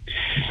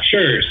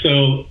 Sure.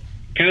 So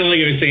kind of like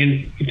I was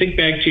saying, you think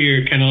back to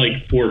your kind of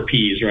like 4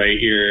 Ps, right?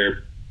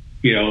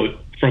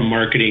 From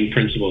marketing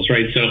principles,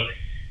 right? So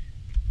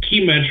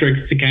key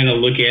metrics to kind of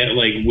look at,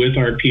 like with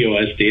our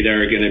POS data,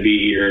 are going to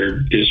be your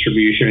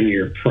distribution,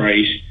 your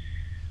price,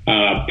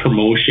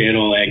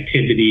 promotional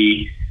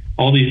activity,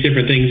 all these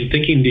different things.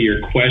 Thinking to your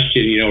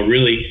question,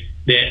 really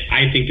that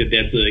I think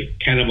that's a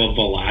kind of a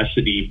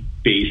velocity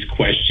based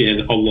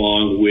question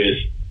along with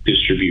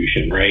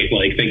distribution, right?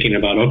 Like thinking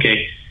about,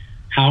 okay,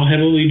 how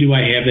heavily do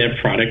I have that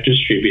product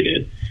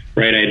distributed,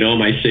 right? I know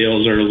my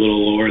sales are a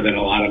little lower than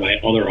a lot of my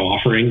other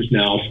offerings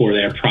now for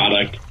that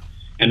product.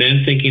 And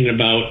then thinking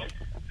about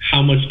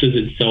how much does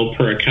it sell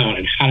per account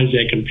and how does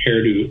that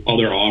compare to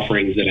other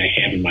offerings that I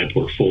have in my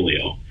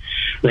portfolio,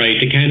 right?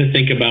 To kind of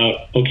think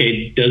about,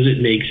 okay, does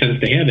it make sense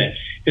to have that?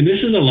 And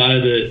this is a lot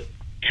of the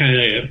kind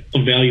of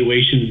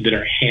evaluations that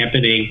are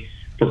happening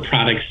for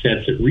product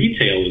sets at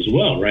retail as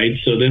well, right?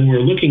 So then we're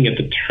looking at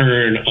the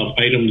turn of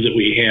items that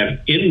we have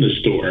in the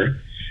store,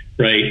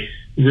 right,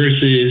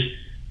 versus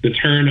the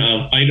turn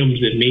of items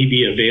that may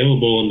be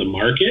available in the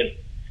market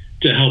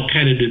to help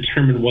kind of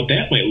determine what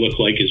that might look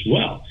like as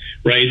well,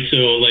 right? So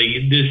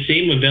like this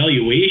same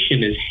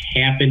evaluation is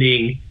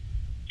happening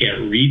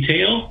at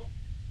retail,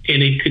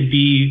 and it could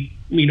be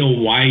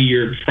why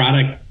your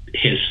product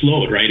has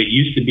slowed, right? It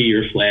used to be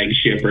your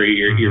flagship or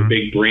your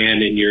big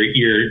brand, and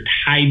you're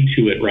tied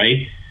to it,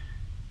 right?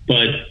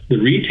 But the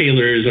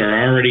retailers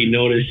are already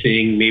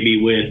noticing,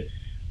 maybe with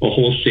a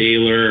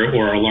wholesaler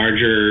or a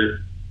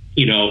larger,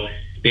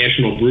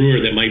 national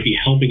brewer that might be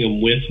helping them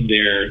with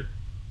their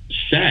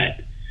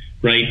set,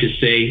 right? To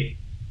say,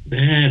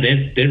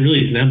 that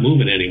really is not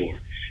moving anymore,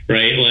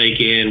 right?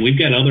 And we've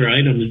got other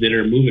items that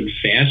are moving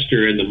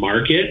faster in the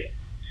market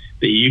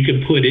that you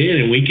can put in,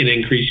 and we can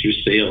increase your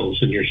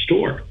sales in your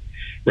store,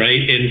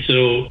 right? And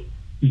so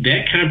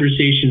that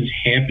conversation's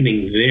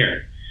happening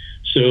there.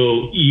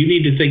 So you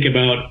need to think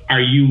about,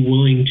 are you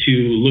willing to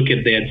look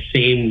at that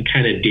same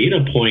kind of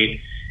data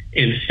point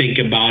and think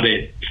about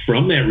it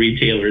from that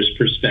retailer's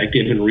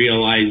perspective and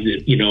realize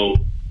that,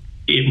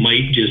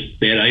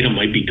 that item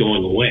might be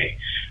going away,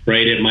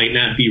 right? It might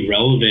not be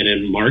relevant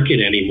in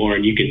market anymore.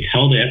 And you can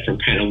tell that from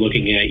kind of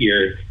looking at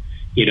your,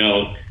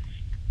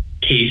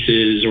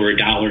 cases or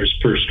dollars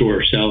per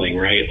store selling,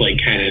 right?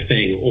 Kind of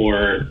thing,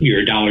 or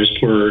your dollars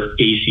per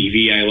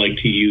ACV I like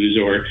to use,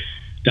 or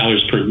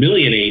dollars per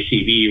million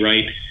ACV,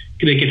 right?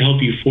 They can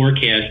help you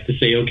forecast to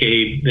say,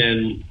 okay,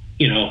 then,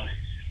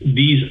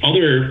 these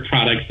other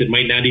products that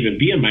might not even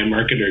be in my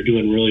market are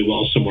doing really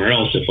well somewhere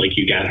else. If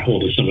you got a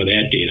hold of some of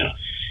that data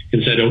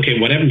and said, okay,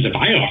 what happens if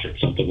I offered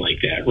something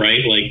like that,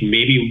 right?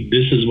 Maybe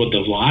this is what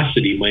the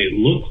velocity might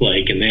look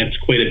like, and that's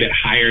quite a bit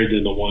higher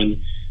than the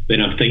one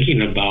that I'm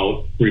thinking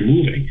about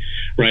removing,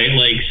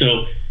 right?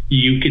 So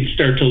you could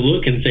start to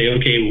look and say,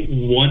 okay,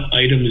 what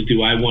items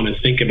do I want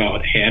to think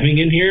about having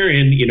in here?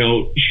 And,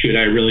 should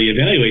I really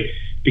evaluate?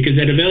 Because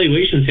that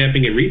evaluation is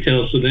happening at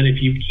retail. So then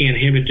if you can't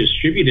have it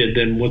distributed,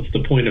 then what's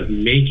the point of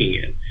making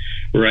it,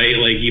 right?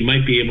 You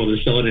might be able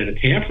to sell it in a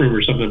tap room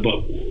or something,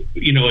 but,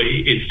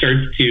 it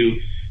starts to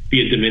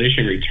be a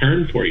diminishing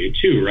return for you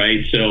too,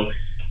 right? So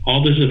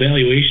all this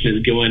evaluation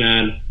is going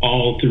on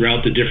all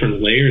throughout the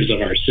different layers of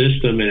our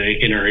system and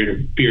in our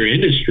beer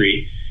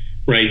industry,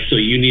 right? So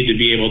you need to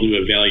be able to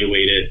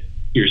evaluate it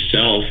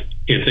yourself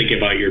and think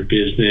about your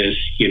business,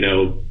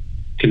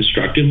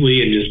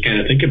 constructively, and just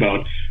kind of think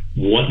about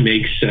what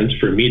makes sense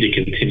for me to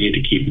continue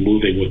to keep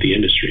moving with the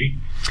industry.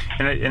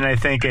 And I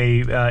think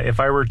if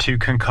I were to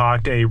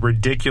concoct a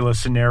ridiculous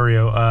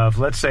scenario of,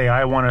 let's say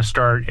I want to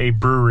start a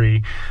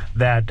brewery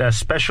that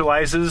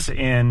specializes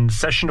in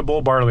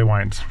sessionable barley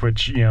wines,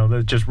 which,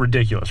 that's just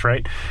ridiculous,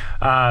 right?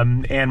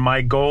 And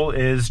my goal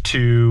is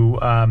to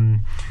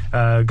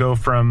go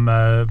from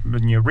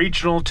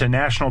regional to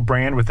national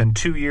brand within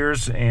 2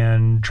 years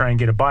and try and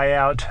get a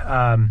buyout,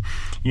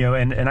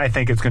 and I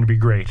think it's going to be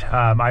great.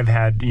 I've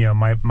had,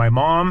 my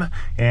mom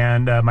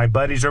and my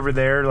buddies over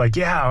there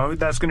yeah,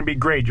 that's going to be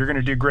great. You're going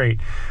to do great.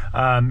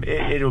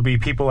 It'll be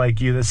people like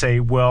you that say,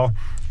 well,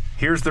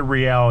 here's the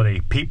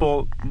reality.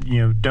 People,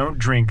 don't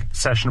drink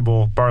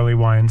sessionable barley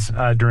wines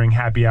during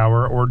happy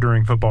hour or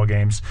during football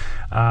games,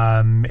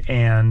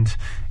 and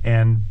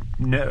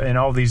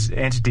all these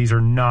entities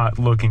are not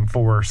looking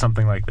for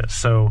something like this.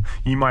 So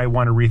you might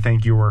want to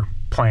rethink your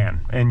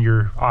plan and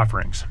your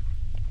offerings.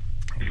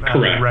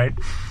 Correct. Right.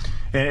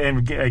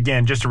 And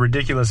again, just a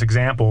ridiculous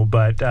example,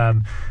 but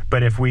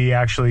if we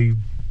actually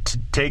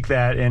take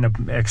that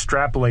and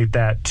extrapolate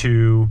that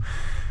to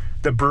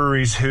the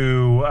breweries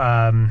who,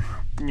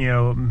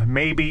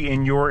 maybe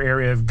in your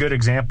area, a good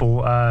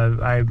example,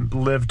 I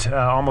lived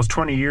almost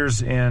 20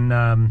 years in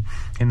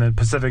the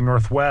Pacific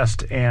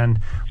Northwest, and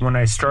when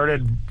I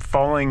started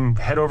falling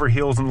head over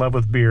heels in love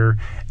with beer,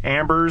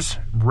 ambers,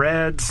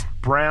 reds,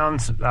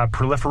 browns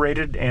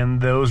proliferated, and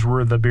those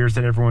were the beers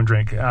that everyone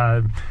drank,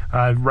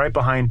 right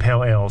behind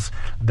pale ales.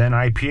 Then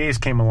IPAs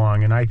came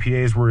along, and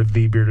IPAs were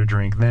the beer to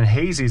drink. Then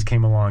hazies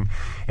came along,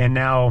 and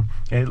now,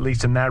 at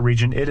least in that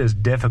region, it is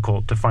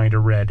difficult to find a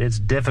red. It's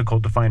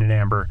difficult to find an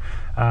amber.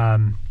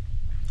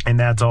 And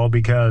that's all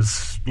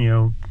because,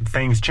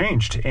 things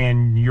changed,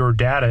 and your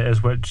data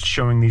is what's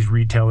showing these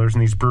retailers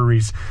and these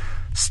breweries,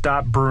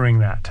 stop brewing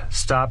that,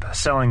 stop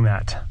selling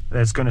that.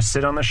 That's going to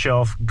sit on the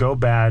shelf, go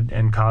bad,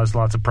 and cause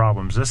lots of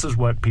problems. This is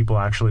what people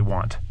actually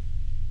want.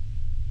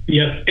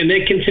 Yeah, and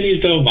that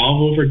continues to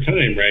evolve over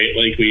time, right?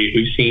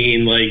 We've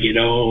seen,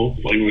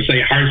 when we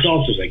say hard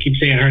seltzers, I keep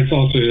saying hard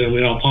seltzers, and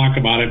we don't talk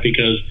about it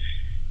because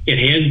it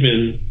has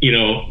been,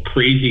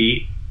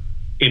 crazy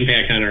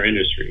impact on our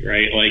industry,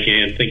 right?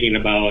 And thinking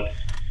about,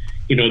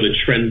 the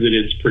trends that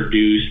it's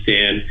produced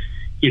and,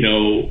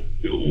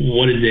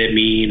 what does that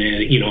mean?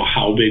 And,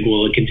 how big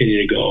will it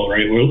continue to go,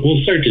 right?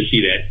 We'll start to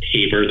see that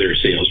taper their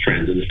sales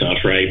trends and stuff,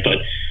 right? But,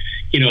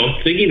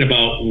 thinking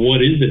about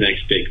what is the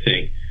next big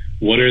thing?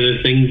 What are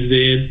the things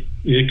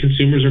that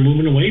consumers are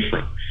moving away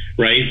from,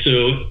 right?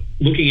 So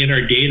looking at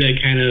our data,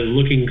 kind of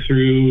looking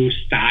through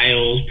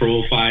styles,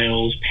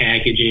 profiles,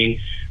 packaging,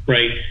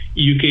 right?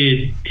 You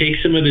could take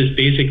some of this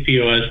basic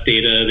POS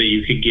data that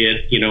you could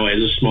get,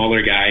 as a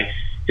smaller guy,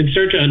 and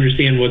start to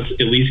understand what's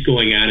at least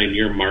going on in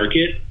your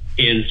market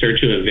and start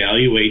to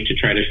evaluate to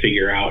try to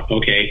figure out,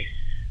 okay,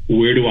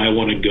 where do I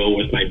want to go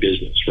with my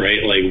business, right?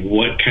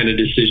 What kind of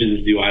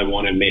decisions do I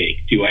want to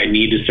make? Do I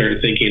need to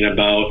start thinking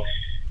about,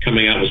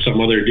 coming out with some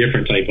other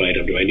different type of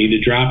item? Do I need to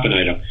drop an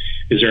item?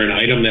 Is there an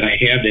item that I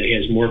have that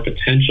has more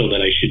potential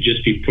that I should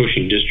just be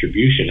pushing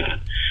distribution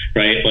on,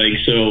 right? Like,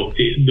 so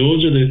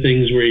those are the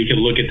things where you can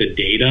look at the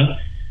data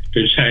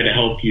to try to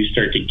help you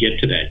start to get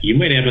to that. You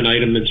might have an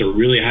item that's a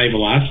really high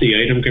velocity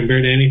item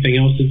compared to anything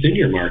else that's in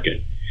your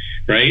market,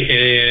 right?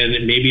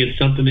 And maybe it's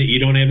something that you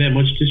don't have that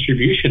much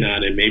distribution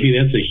on, and maybe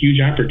that's a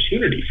huge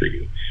opportunity for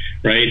you,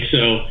 right?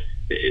 So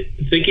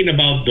thinking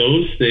about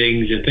those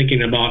things and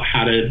thinking about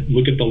how to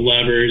look at the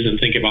levers and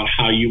think about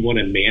how you want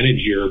to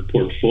manage your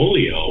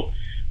portfolio,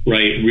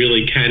 right,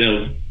 really kind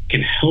of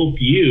can help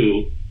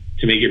you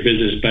to make your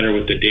business better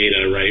with the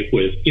data, right,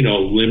 with,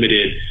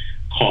 limited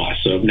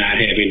costs of not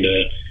having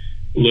to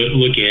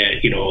look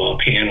at, a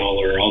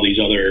panel or all these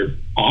other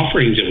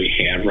offerings that we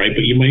have, right?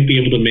 But you might be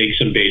able to make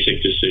some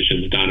basic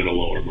decisions down at a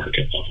lower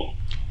market level.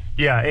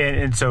 Yeah,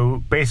 and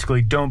so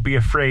basically, don't be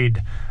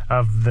afraid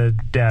of the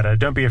data.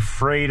 Don't be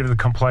afraid of the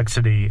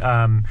complexity.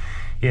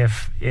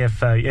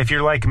 If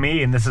you're like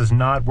me and this is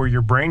not where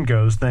your brain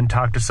goes, then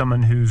talk to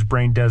someone whose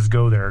brain does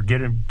go there.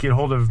 Get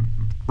hold of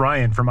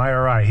Ryan from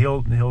IRI.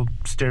 He'll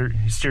steer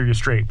you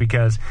straight,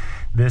 because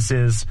this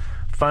is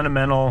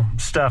fundamental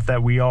stuff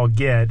that we all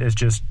get. It's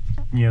just,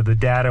 the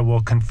data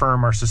will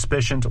confirm our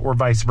suspicions or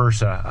vice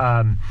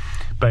versa.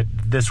 But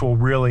this will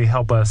really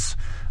help us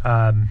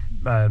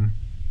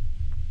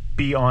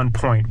be on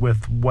point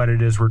with what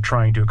it is we're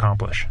trying to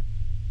accomplish.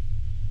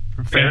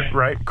 Fair, yeah.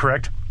 Right?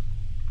 Correct?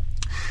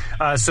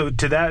 So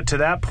to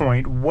that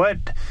point, what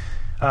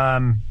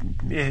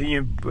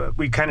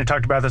we kind of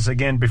talked about this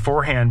again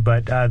beforehand,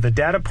 but the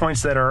data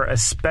points that are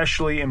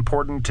especially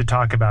important to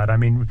talk about. I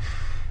mean,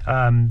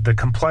 the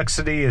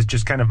complexity is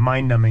just kind of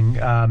mind-numbing,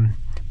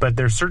 but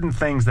there's certain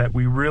things that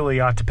we really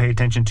ought to pay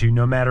attention to,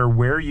 no matter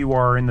where you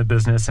are in the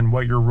business and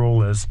what your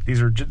role is.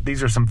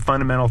 These are some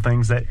fundamental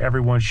things that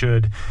everyone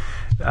should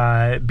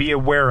be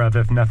aware of,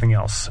 if nothing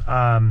else.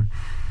 And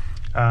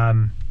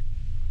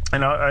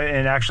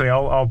actually,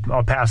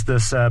 I'll pass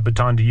this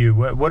baton to you.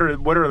 What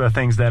are the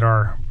things that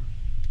are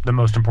the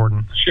most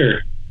important?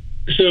 Sure.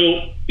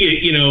 So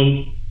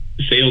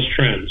sales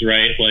trends,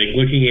 right? Like,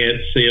 looking at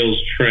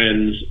sales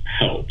trends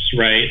helps,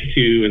 right?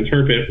 To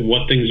interpret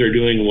what things are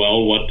doing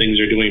well, what things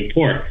are doing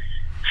poor.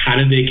 How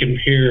do they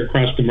compare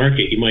across the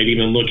market? You might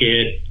even look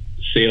at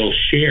sales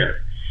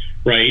share,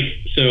 right?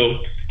 So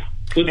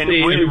let's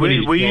say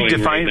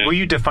will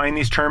you define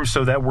these terms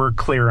so that we're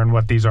clear on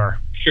what these are?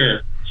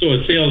 Sure. So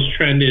a sales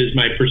trend is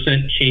my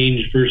percent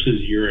change versus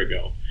year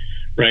ago,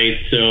 right?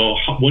 So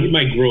what am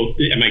I growth?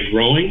 Am I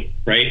growing,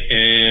 right?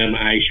 Am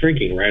I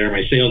shrinking, right? Are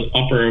my sales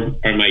up or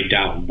am I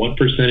down? What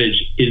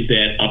percentage is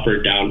that up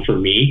or down for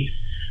me?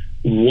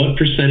 What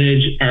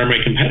percentage are my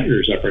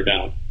competitors up or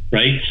down,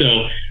 right?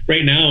 So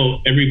right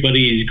now,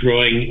 everybody's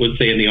growing, let's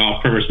say in the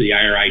off-premise, the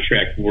IRI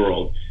track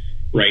world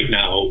right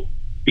now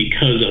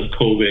because of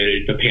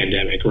COVID, the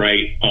pandemic,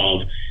 right?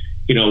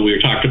 We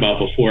were talked about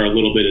before a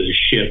little bit of the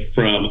shift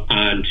from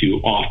on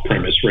to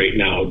off-premise right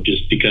now,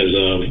 just because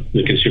of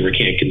the consumer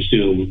can't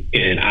consume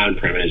in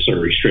on-premise or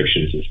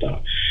restrictions and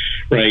stuff,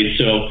 right?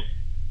 So,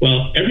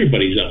 well,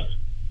 everybody's up,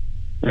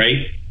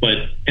 right? But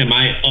am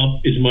I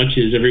up as much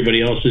as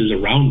everybody else is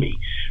around me,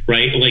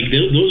 right? Like,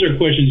 those are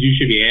questions you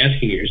should be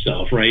asking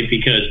yourself, right?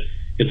 Because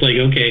it's like,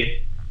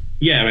 okay,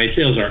 yeah, my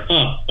sales are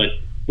up, but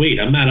wait,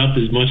 I'm not up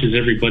as much as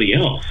everybody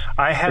else.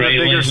 I have a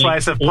bigger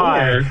slice of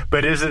pie,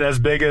 but is it as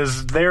big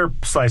as their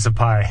slice of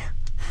pie?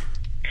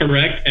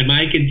 Correct. Am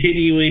I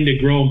continuing to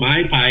grow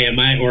my pie? Am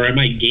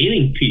I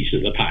gaining piece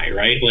of the pie,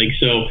 right? Like,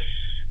 so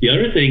the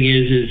other thing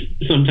is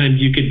sometimes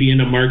you could be in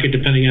a market,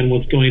 depending on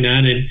what's going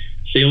on, and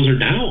sales are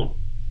down.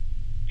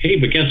 Hey,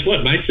 but guess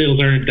what? My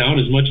sales aren't down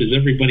as much as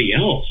everybody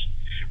else,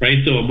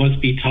 right? So it must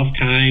be tough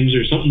times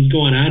or something's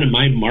going on in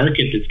my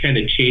market that's kind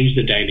of changed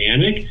the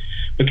dynamic.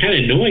 But kind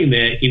of knowing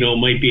that,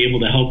 might be able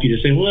to help you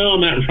to say,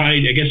 well, I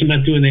guess I'm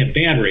not doing that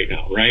bad right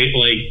now, right?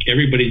 Like,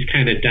 everybody's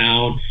kind of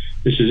down.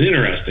 This is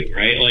interesting,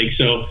 right? Like,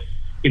 so,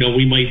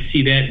 we might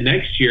see that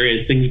next year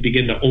as things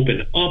begin to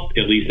open up,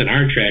 at least in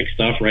our track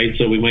stuff, right?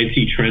 So we might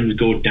see trends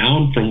go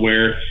down from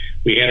where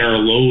we had our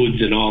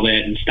loads and all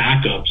that and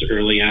stock ups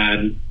early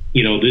on,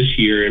 this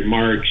year in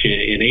March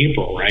and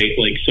April, right?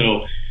 Like,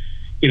 so,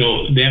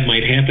 that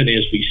might happen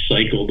as we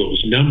cycle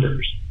those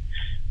numbers.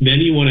 Then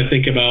you want to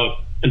think about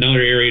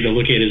another area to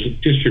look at is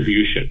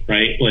distribution,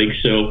 right? Like,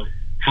 so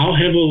how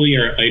heavily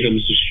are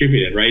items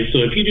distributed, right?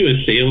 So if you do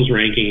a sales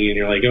ranking and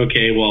you're like,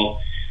 okay,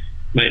 well,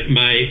 my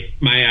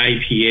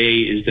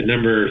IPA is the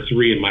number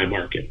 3 in my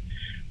market,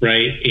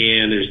 right?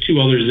 And there's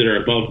 2 others that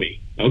are above me.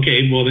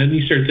 Okay, well, then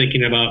you start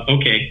thinking about,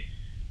 okay,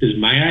 does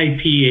my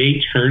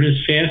IPA turn as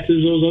fast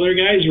as those other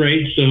guys,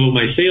 right? So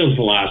my sales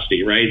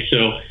velocity, right?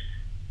 So,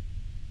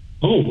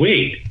 oh,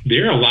 wait,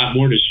 they're a lot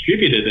more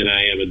distributed than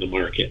I am in the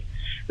market.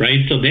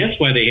 Right. So that's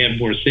why they have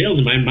more sales.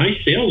 And my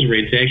sales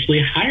rate's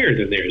actually higher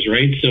than theirs.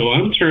 Right. So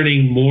I'm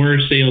turning more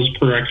sales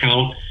per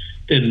account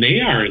than they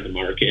are in the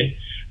market.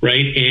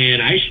 Right.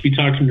 And I should be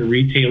talking to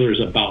retailers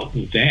about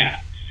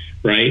that.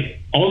 Right.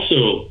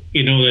 Also,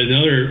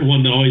 another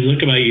one to always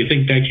look about, you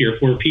think back to your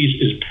 4 Ps,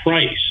 is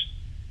price.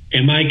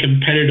 am I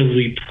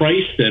competitively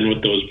priced then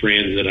with those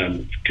brands that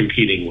I'm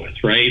competing with,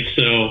 right?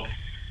 So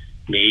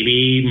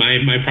maybe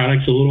my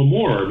product's a little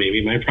more,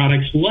 maybe my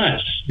product's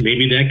less.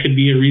 Maybe that could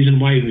be a reason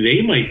why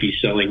they might be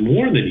selling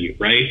more than you,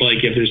 right?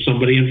 Like if there's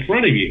somebody in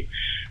front of you,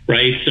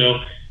 right? So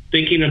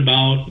thinking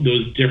about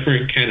those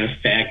different kind of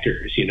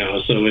factors,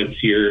 so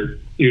it's your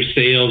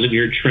sales and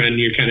your trend,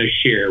 your kind of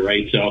share,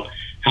 right? So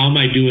how am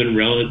I doing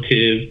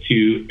relative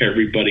to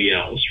everybody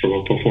else from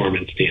a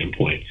performance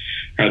standpoint?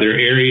 Are there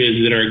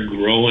areas that are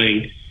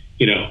growing?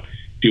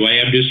 Do I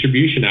have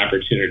distribution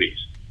opportunities?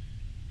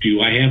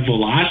 Do I have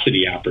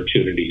velocity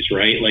opportunities,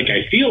 right? Like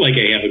I feel like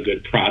I have a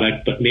good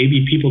product, but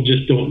maybe people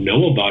just don't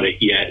know about it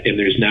yet, and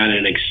there's not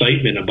an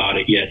excitement about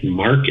it yet in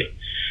market,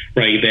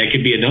 right? That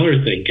could be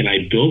another thing. Can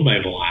I build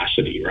my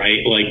velocity,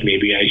 right? Like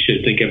maybe I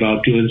should think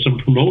about doing some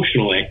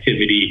promotional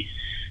activity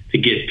to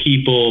get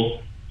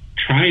people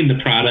trying the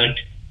product,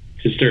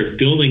 to start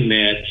building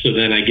that, so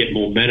then I get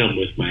momentum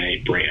with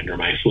my brand or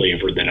my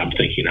flavor that I'm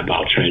thinking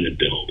about trying to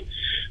build.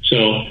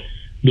 So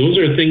those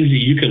are things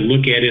that you can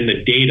look at in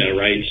the data,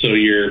 right? So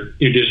your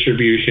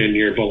distribution,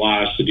 your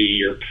velocity,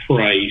 your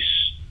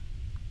price,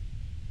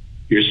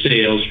 your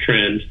sales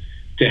trends,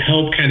 to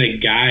help kind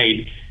of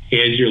guide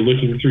as you're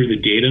looking through the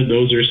data.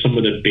 Those are some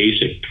of the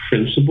basic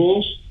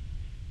principles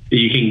that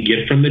you can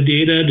get from the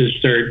data to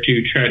start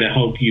to try to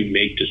help you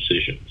make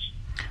decisions.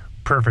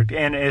 Perfect.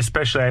 And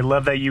especially, I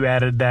love that you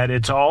added that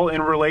it's all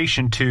in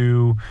relation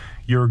to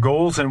your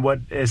goals and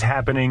what is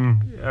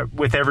happening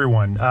with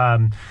everyone.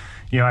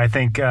 I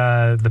think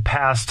the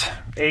past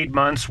 8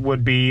 months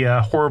would be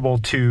horrible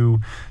to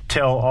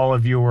tell all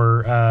of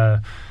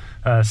your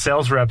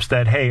sales reps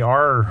that, hey,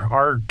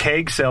 our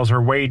keg sales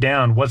are way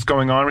down. What's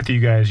going on with you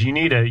guys? You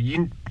need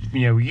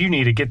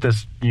to get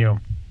this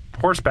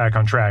horse back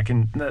on track,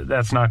 and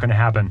that's not going to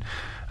happen.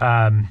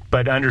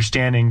 But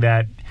understanding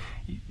that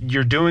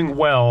you're doing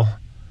well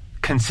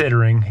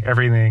considering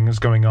everything is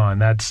going on.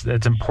 That's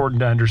important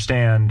to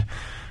understand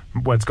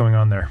what's going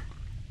on there.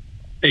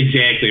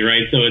 Exactly,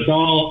 right? So it's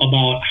all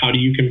about how do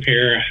you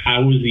compare,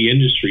 how is the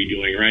industry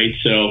doing, right?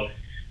 So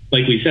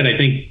like we said, I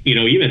think,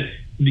 even,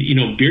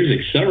 beer's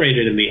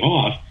accelerated in the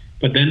off,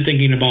 but then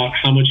thinking about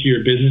how much of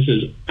your business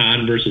is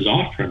on versus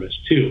off premise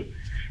too,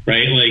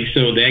 right? Like,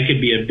 so that could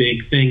be a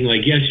big thing.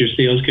 Like, yes, your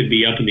sales could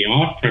be up in the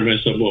off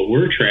premise of what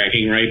we're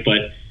tracking, right?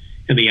 But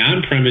in the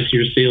on premise,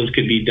 your sales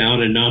could be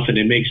down enough and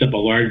it makes up a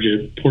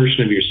larger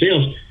portion of your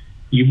sales.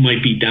 You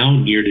might be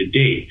down year to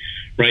date,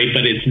 right?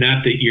 But it's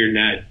not that you're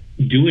not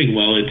doing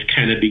well. It's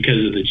kind of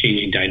because of the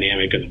changing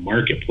dynamic of the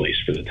marketplace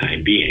for the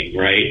time being,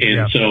 right?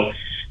 And so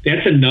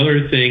that's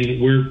another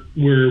thing.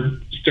 We're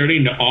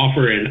starting to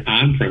offer an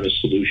on-premise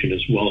solution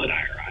as well at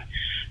IRI.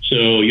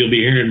 So you'll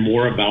be hearing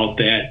more about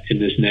that in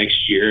this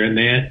next year and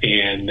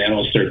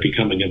that'll start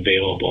becoming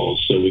available.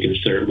 So we can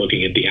start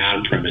looking at the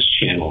on-premise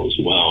channel as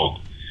well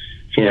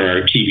for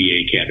our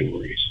TBA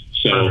categories.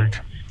 So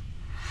perfect.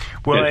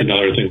 Well, that's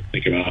another thing to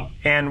think about.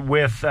 And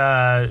with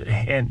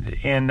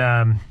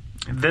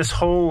this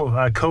whole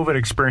COVID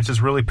experience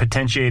has really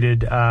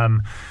potentiated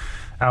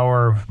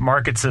our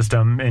market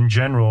system in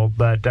general,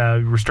 but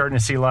we're starting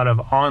to see a lot of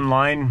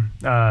online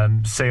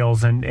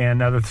sales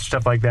and other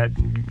stuff like that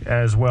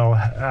as well.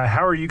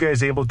 How are you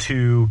guys able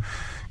to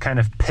kind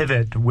of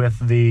pivot with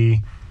the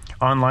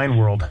online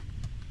world?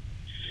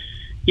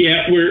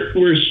 Yeah,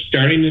 we're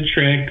starting to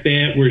track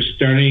that. We're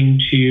starting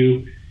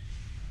to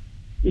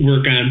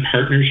work on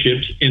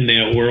partnerships in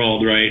that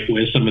world, right,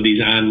 with some of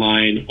these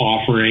online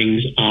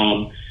offerings,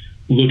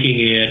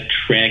 looking at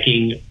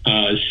tracking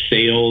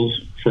sales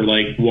for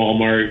like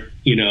Walmart,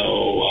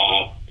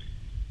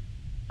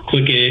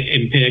 click it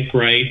and pick,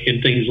 right,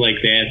 and things like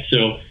that.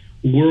 So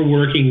we're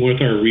working with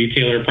our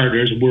retailer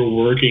partners. We're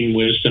working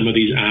with some of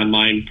these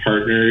online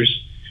partners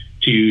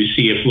to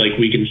see if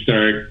we can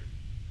start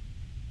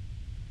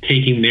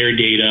taking their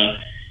data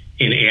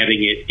and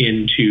adding it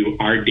into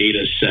our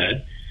data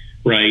set,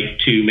 right,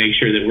 to make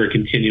sure that we're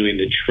continuing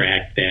to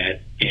track that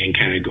and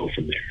kind of go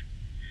from there,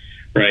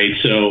 right?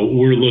 So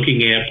we're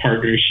looking at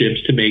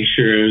partnerships to make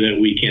sure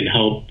that we can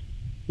help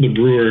the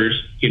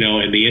brewers,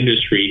 and the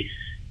industry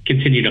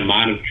continue to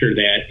monitor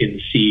that and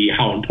see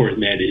how important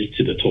that is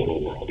to the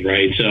total world,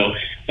 right? So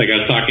like I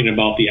was talking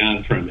about the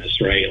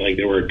on-premise, right? Like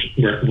we're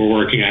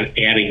working on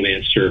adding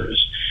that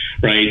service,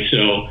 right?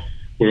 So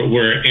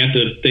we're at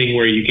the thing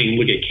where you can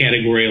look at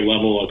category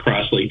level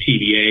across like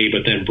TBA,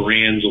 but then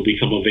brands will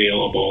become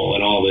available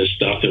and all this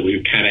stuff that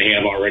we kind of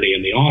have already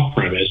in the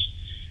off-premise,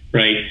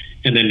 right?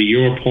 And then to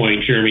your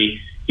point, Jeremy,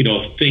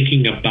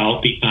 thinking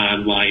about the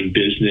online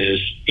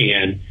business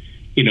and,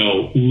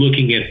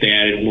 looking at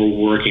that, and we're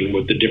working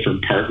with the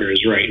different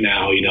partners right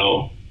now.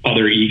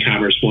 Other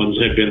e-commerce ones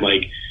have been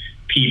like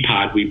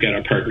Peapod, we've got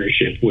a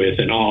partnership with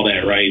and all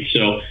that, right?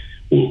 So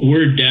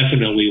we're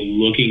definitely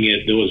looking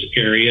at those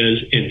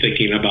areas and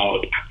thinking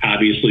about,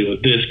 obviously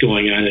with this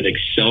going on, it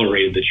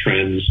accelerated the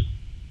trends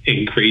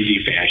in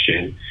crazy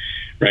fashion,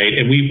 right?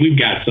 And we've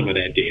got some of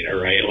that data,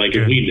 right? Like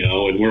we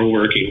know, and we're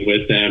working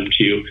with them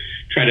to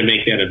try to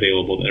make that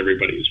available to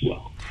everybody as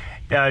well.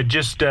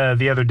 Just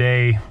the other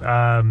day,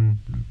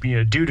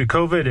 due to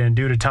COVID and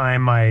due to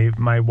time,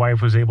 my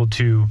wife was able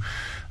to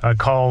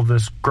call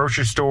this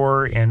grocery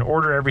store and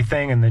order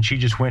everything, and then she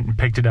just went and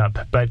picked it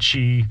up. But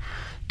she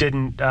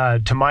didn't,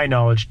 to my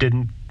knowledge,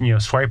 didn't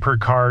swipe her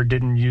card,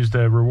 didn't use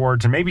the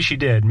rewards, and maybe she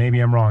did. Maybe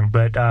I'm wrong,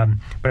 but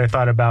I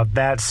thought about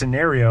that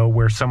scenario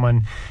where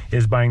someone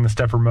is buying the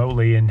stuff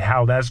remotely and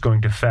how that's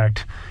going to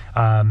affect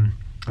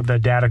the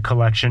data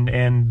collection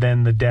and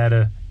then the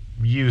data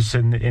use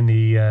in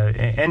the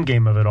end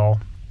game of it all.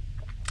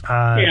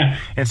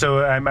 And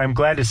so I'm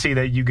glad to see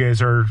that you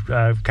guys are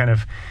kind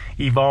of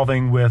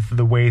evolving with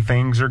the way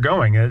things are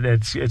going.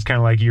 It's kind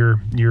of like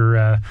you're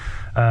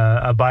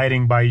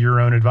abiding by your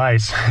own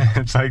advice.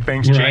 It's like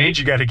things change,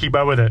 you got to keep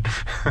up with it.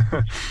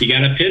 You got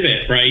to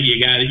pivot, right?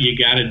 You got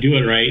to do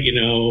it right.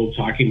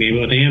 Talking maybe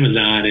with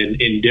Amazon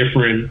and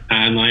different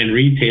online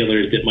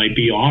retailers that might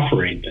be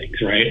offering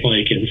things, right?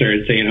 And start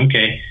saying,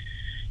 okay,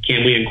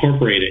 can we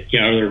incorporate it?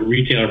 The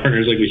retailer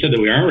partners, like we said,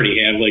 that we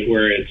already have,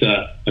 where it's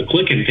a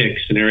click and pick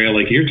scenario,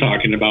 like you're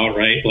talking about,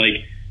 right?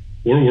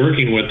 We're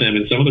working with them,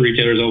 and some of the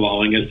retailers are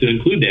allowing us to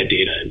include that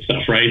data and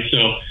stuff, right?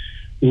 So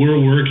we're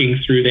working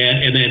through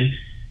that. And then,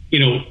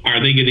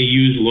 are they going to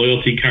use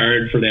loyalty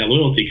card for that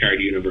loyalty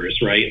card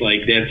universe, right?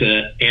 That's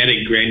a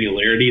added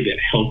granularity that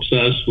helps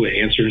us with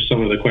answering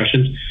some of the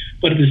questions.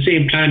 But at the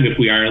same time, if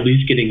we are at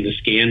least getting the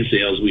scan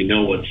sales, we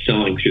know what's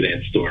selling through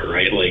that store,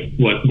 right?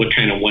 What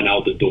kind of went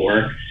out the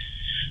door.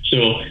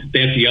 So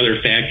that's the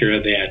other factor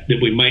of that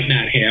we might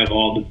not have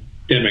all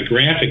the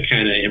demographic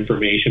kind of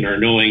information or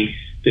knowing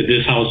that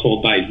this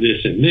household buys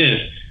this and this,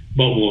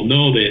 but we'll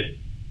know that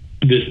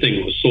this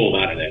thing was sold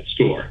out of that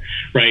store,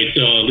 right?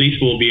 So at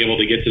least we'll be able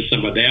to get to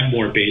some of that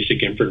more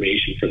basic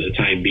information for the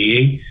time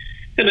being,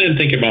 and then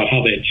think about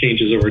how that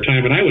changes over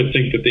time. And I would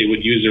think that they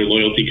would use their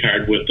loyalty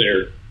card with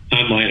their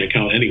online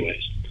account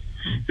anyways.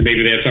 And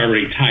maybe that's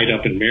already tied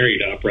up and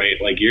married up, right?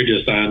 You're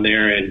just on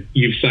there and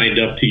you've signed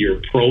up to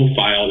your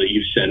profile that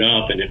you've set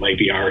up, and it might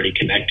be already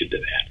connected to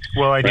that.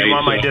 Well, I do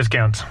want my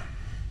discounts.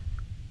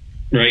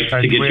 Right,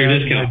 to get your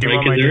discount, right?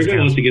 Because everybody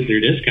wants to get their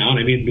discount.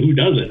 I mean, who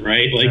doesn't,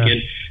 right?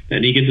 And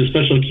then you get the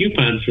special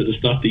coupons for the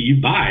stuff that you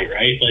buy,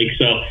 right?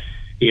 So,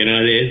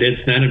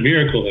 it's not a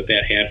miracle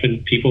that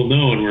happened. People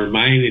know, and we're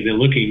mining and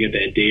looking at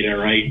that data,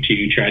 right,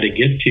 to try to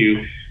get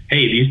to,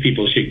 hey, these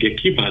people should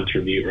get coupons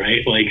from you,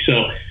 right?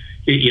 So,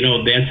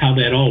 that's how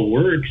that all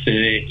works, and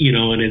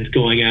and it's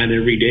going on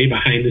every day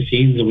behind the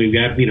scenes, and we've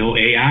got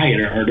AI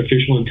and our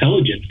artificial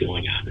intelligence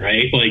going on,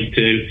 right?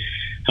 To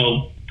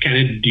help kind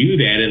of do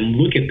that and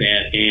look at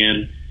that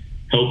and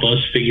help us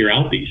figure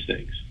out these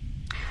things.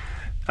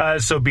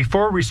 So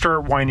before we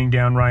start winding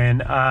down,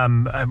 Ryan, I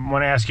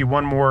want to ask you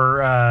one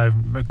more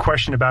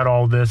question about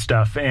all this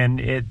stuff. And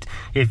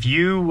if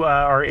you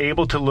are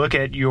able to look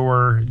at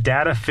your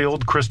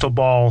data-filled crystal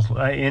ball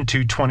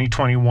into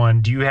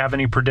 2021, do you have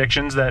any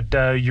predictions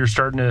that you're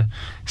starting to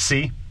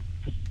see?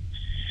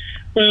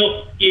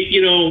 Well,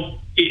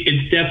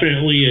 it's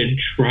definitely a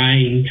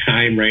trying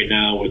time right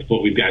now with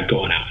what we've got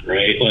going on,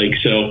 right?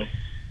 So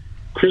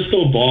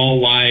crystal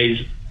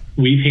ball-wise,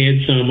 we've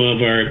had some of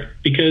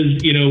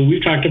because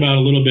we've talked about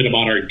a little bit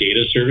about our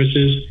data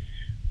services.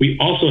 We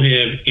also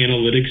have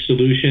analytics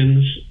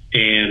solutions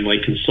and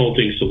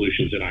consulting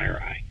solutions at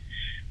IRI,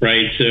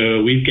 right?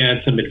 So we've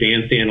got some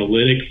advanced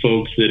analytic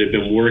folks that have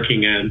been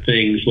working on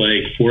things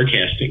like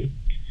forecasting,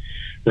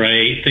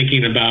 right?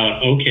 Thinking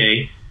about,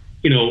 okay,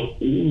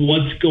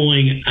 what's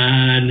going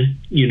on,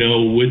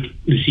 with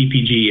the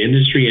CPG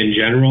industry in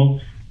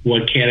general,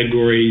 what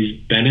categories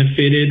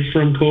benefited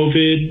from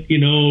COVID,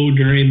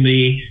 during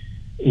the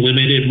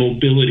limited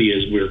mobility,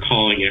 as we're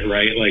calling it,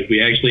 right?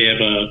 We actually have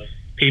a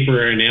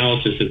paper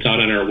analysis that's out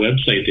on our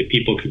website that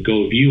people could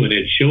go view, and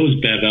it shows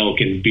Bev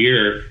Elk and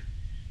beer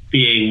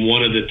being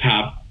one of the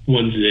top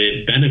ones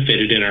that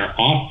benefited in our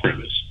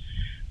off-premise,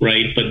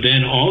 right? But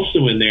then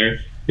also in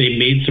there, they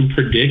made some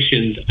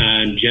predictions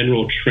on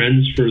general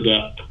trends for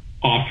the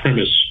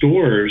off-premise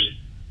stores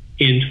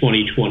in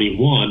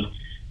 2021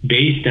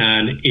 based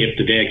on if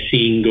the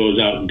vaccine goes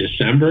out in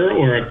December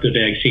or if the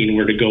vaccine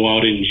were to go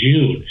out in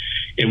June,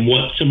 and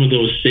what some of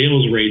those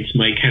sales rates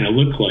might kind of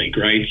look like,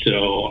 right?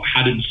 So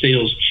how did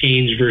sales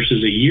change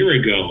versus a year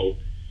ago,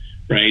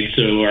 right?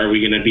 So are we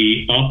going to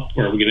be up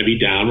or are we going to be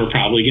down? We're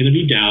probably going to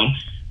be down,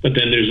 but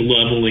then there's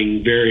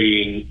leveling,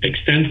 varying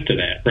extents to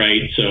that,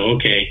 right? So,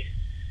 okay,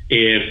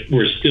 if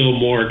we're still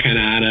more kind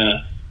of on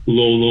a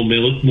low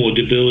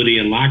mobility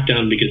and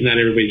lockdown because not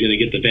everybody's going to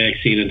get the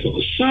vaccine until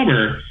the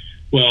summer,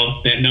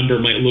 well, that number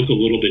might look a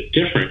little bit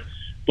different.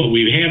 But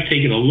we have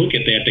taken a look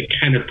at that to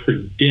kind of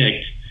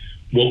predict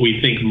what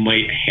we think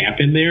might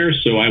happen there.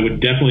 So I would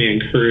definitely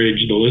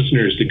encourage the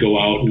listeners to go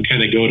out and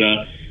kind of go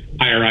to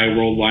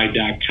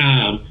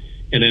IRIworldwide.com,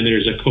 and then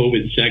there's a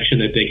COVID section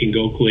that they can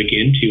go click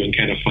into and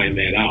kind of find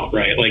that out,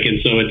 right?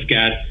 And so it's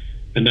got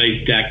a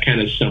nice deck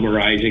kind of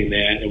summarizing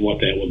that and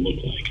what that would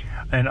look like.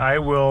 And I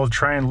will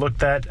try and look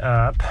that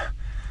up.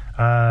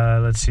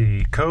 Let's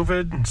see,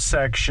 COVID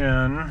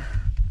section.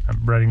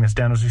 I'm writing this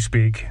down as we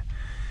speak.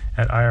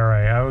 at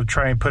IRI. I will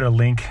try and put a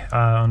link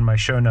on my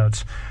show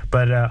notes.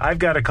 But I've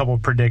got a couple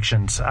of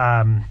predictions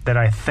that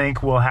I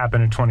think will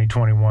happen in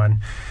 2021.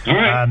 All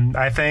right.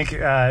 I think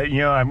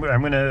I'm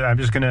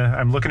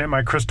looking at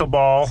my crystal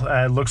ball.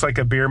 It looks like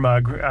a beer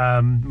mug.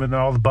 When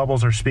all the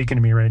bubbles are speaking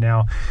to me right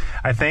now.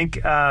 I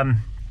think the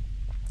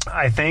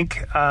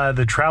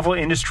travel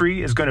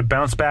industry is going to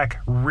bounce back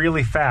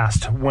really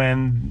fast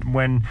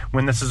when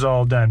this is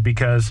all done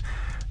because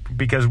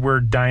we're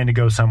dying to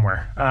go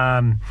somewhere.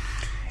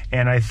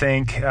 And I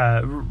think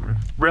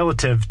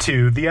relative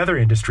to the other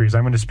industries,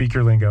 I'm going to speak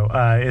your lingo,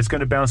 it's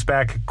going to bounce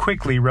back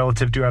quickly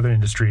relative to other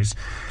industries.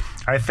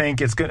 I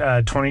think it's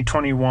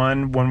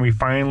 2021 when we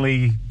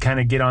finally kind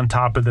of get on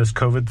top of this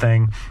COVID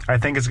thing. I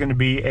think it's going to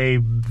be a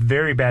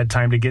very bad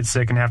time to get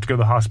sick and have to go to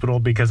the hospital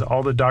because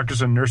all the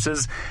doctors and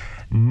nurses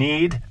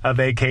need a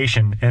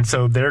vacation. And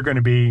so they're going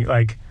to be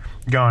like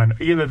gone.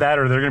 Either that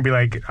or they're going to be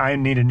like, I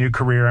need a new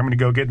career. I'm going to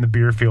go get in the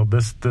beer field.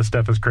 This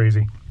stuff is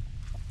crazy.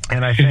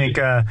 And I think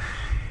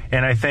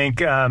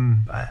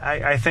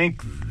I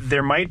think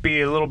there might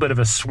be a little bit of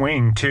a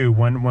swing too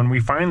when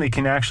we finally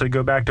can actually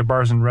go back to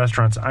bars and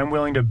restaurants. I'm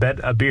willing to bet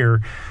a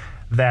beer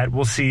that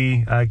we'll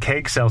see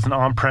keg sales and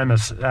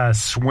on-premise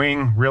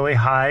swing really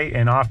high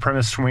and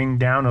off-premise swing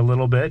down a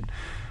little bit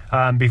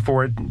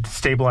before it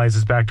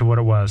stabilizes back to what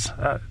it was.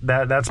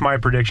 That's my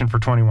prediction for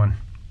 21.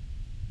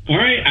 All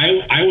right.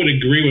 I would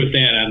agree with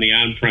that on the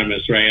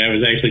on-premise, right? I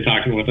was actually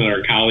talking with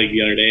our colleague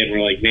the other day, and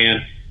we're like,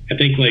 man, I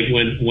think like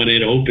when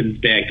it opens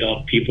back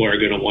up, people are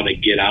going to want to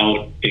get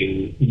out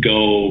and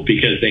go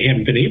because they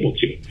haven't been able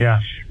to.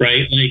 Yeah.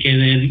 Right. Like,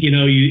 and then,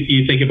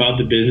 you think about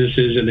the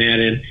businesses and that,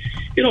 and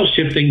it'll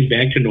shift things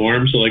back to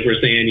norm. So like we're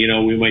saying,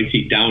 we might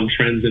see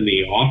downtrends in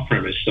the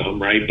off-premise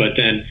some, right? But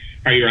then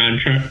are your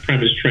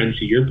on-premise trends,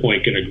 to your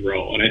point, going to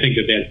grow? And I think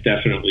that that's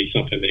definitely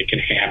something that can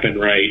happen,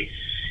 right?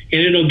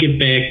 And it'll get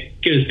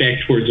us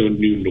back towards a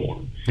new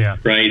norm. Yeah.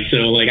 Right. So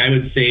like I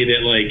would say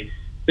that like,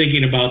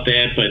 thinking about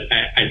that, but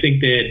I think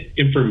that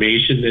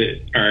information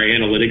that our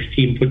analytics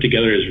team put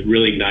together is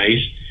really nice,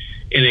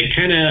 and it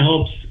kind of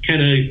helps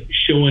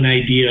show an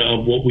idea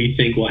of what we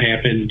think will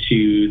happen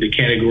to the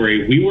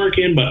category we work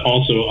in, but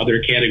also other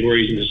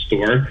categories in the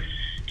store,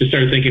 to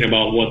start thinking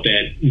about what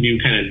that new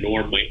kind of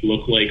norm might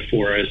look like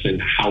for us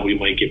and how we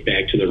might get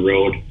back to the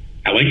road.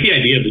 I like the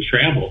idea of the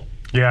travel.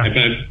 Yeah. If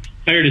I'm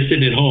tired of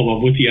sitting at home,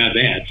 I'm with you on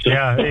that. So.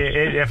 Yeah,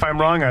 if I'm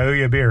wrong, I owe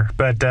you a beer.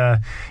 But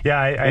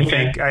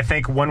I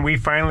think when we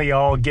finally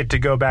all get to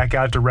go back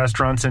out to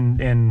restaurants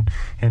and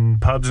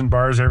pubs and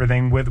bars,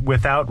 everything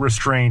without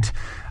restraint,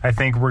 I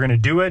think we're going to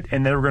do it,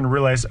 and then we're going to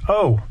realize,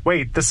 oh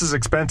wait, this is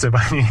expensive.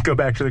 I need to go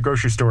back to the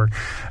grocery store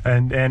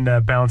and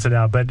balance it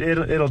out. But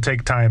it'll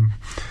take time.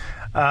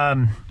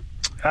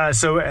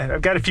 So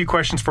I've got a few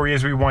questions for you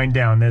as we wind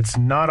down. It's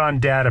not on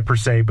data per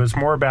se, but it's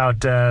more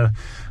about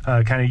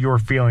kind of your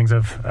feelings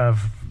of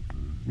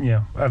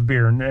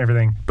beer and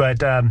everything. But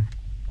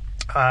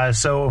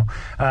so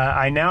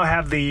I now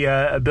have the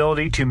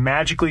ability to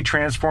magically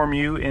transform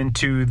you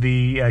into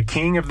the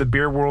king of the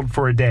beer world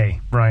for a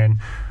day, Ryan.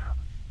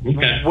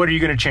 Okay. What are you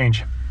going to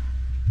change?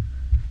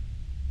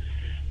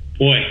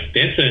 Boy,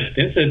 that's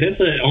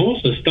a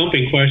almost a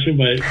stumping question,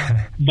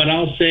 but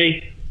I'll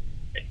say.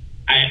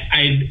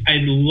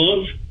 I'd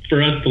love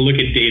for us to look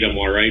at data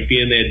more, right?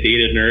 Being that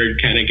data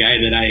nerd kind of guy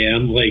that I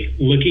am, like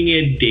looking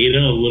at data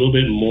a little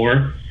bit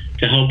more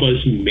to help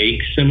us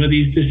make some of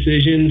these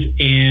decisions.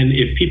 And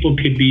if people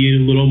could be a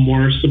little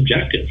more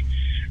subjective,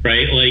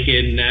 right? Like,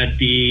 and not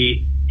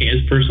be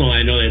as personal.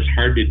 I know that's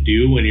hard to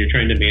do when you're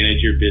trying to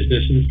manage your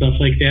business and stuff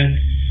like that,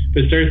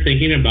 but start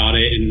thinking about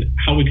it and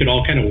how we could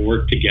all kind of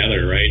work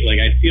together, right? Like,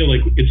 I feel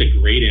like it's a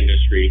great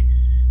industry.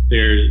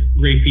 There's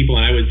great people.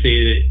 And I would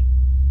say that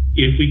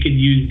if we could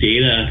use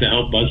data to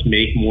help us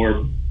make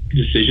more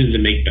decisions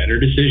and make better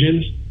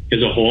decisions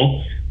as a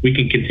whole, we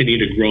can continue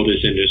to grow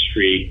this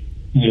industry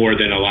more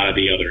than a lot of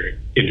the other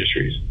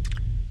industries.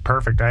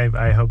 Perfect.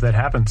 I hope that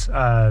happens,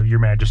 Your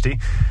Majesty.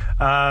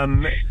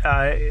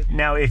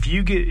 Now, if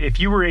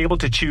you were able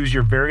to choose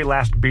your very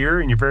last beer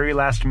and your very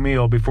last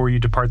meal before you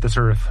depart this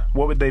earth,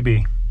 what would they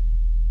be?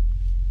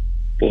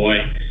 Boy,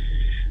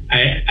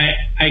 I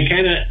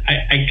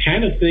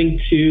kind of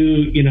think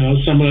too,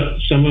 some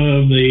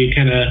of the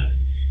kind of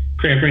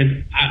crap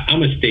brands.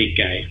 I'm a steak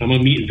guy. I'm a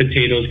meat and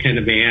potatoes kind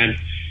of man.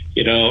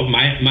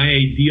 My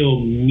ideal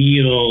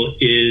meal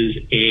is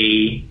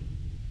a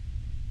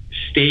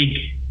steak,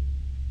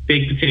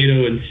 baked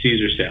potato, and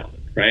Caesar salad,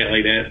 right?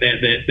 Like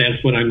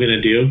that's what I'm going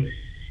to do.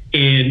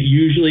 And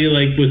usually,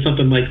 like with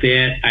something like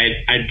that,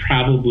 I'd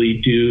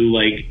probably do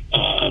like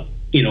a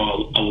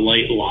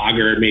light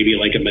lager, maybe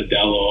like a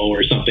Modelo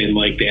or something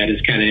like that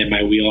is kind of in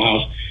my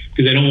wheelhouse,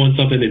 because I don't want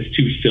something that's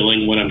too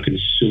filling when I'm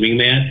consuming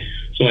that.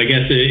 So I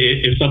guess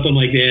if something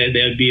like that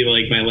would be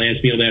like my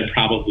last meal, that'd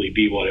probably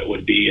be what it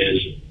would be,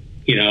 is,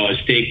 a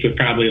steak, but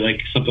probably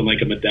like something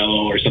like a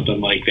Modelo or something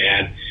like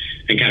that,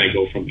 and kind of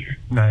go from there.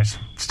 Nice.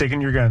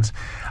 Sticking your guns.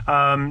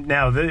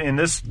 Now, in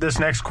this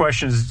next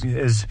question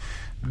is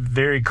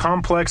very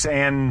complex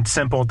and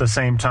simple at the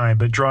same time,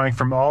 but drawing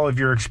from all of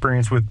your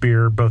experience with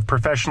beer, both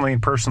professionally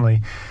and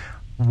personally,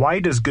 why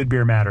does good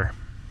beer matter?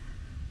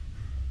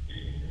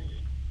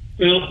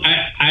 Well,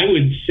 I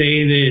would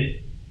say that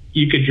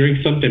you could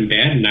drink something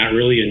bad and not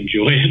really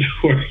enjoy it,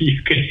 or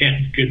you could have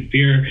good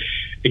beer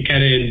and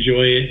kind of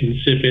enjoy it and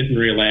sip it and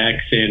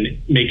relax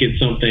and make it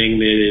something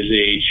that is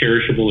a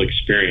cherishable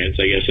experience,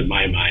 I guess, in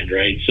my mind,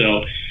 right?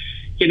 So,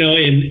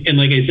 and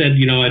like I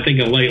said, I think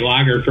a light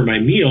lager for my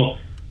meal,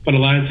 but a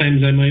lot of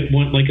times I might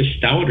want like a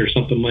stout or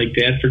something like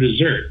that for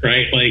dessert,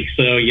 right? Like,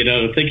 so,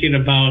 thinking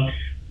about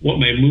what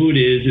my mood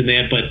is in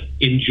that, but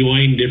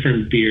enjoying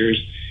different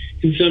beers.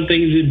 And some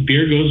things that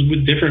beer goes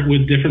with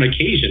different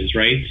occasions,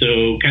 right?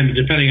 So kind of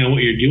depending on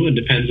what you're doing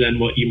depends on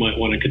what you might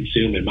want to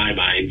consume in my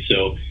mind.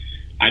 So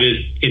I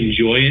just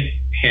enjoy it,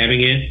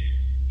 having it,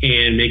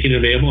 and making it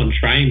available and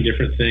trying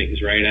different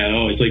things, right? I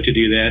always like to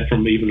do that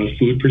from even a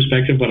food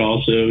perspective, but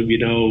also, a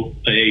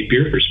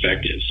beer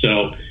perspective.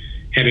 So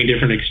having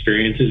different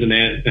experiences in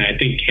that, and I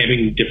think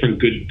having different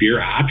good beer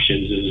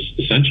options is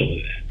essential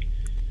to that.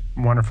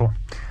 Wonderful.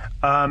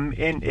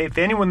 And if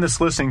anyone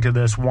that's listening to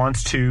this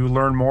wants to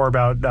learn more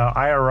about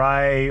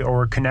IRI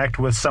or connect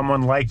with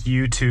someone like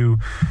you to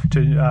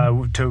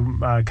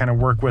kind of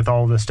work with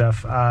all this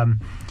stuff,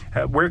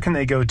 where can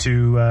they go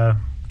to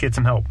get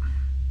some help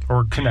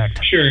or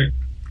connect? Sure.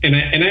 And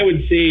I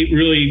would say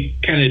really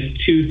kind of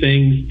two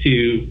things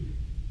to,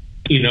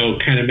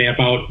 kind of map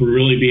out would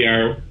really be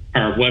our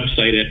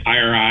website at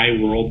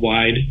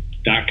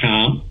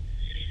iriworldwide.com.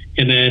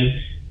 And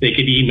then they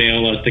could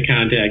email us to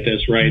contact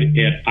us right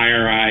at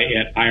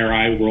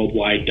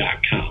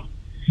iriworldwide.com.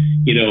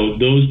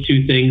 Those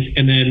two things.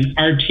 And then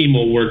our team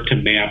will work to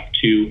map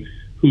to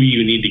who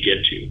you need to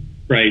get to,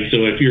 right?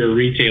 So if you're a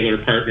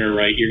retailer partner,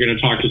 right, you're going to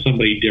talk to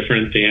somebody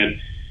different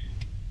than,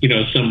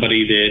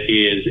 somebody that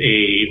is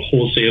a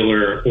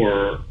wholesaler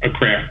or a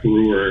craft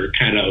brewer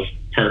kind of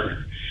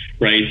partner,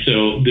 right?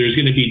 So there's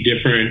going to be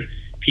different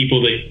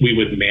people that we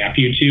would map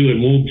you to, and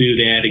we'll do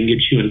that and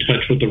get you in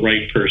touch with the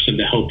right person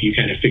to help you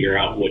kind of figure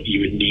out what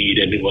you would need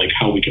and like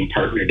how we can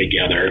partner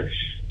together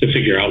to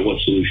figure out what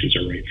solutions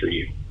are right for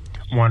you.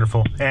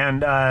 Wonderful.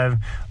 And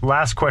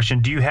last question,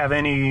 do you have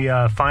any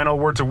final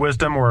words of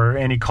wisdom or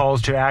any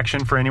calls to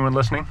action for anyone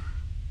listening?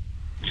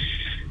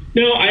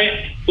 No,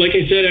 like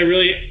I said, I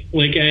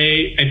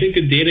think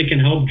the data can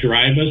help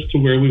drive us to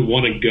where we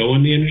want to go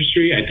in the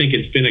industry. I think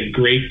it's been a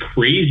great,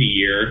 crazy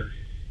year,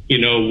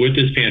 with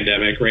this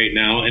pandemic right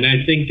now. And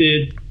I think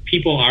that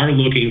people are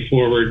looking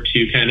forward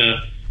to kind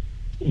of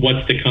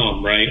what's to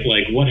come, right?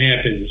 Like what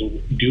happens?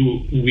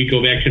 Do we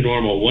go back to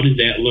normal? What does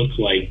that look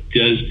like?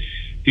 Do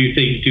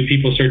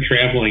people start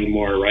traveling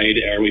more, right?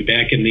 Are we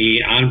back in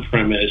the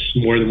on-premise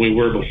more than we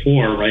were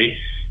before, right?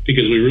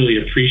 Because we really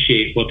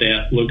appreciate what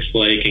that looks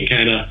like and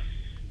kind of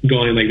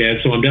going like that.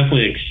 So I'm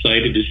definitely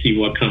excited to see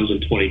what comes in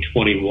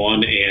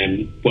 2021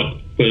 and what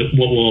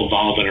will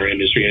evolve in our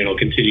industry, and it'll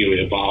continue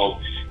to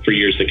evolve for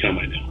years to come,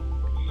 I know.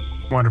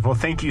 Wonderful.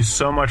 Thank you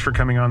so much for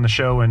coming on the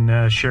show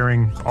and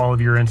sharing all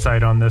of your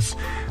insight on this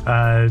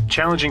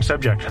challenging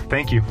subject.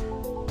 Thank you.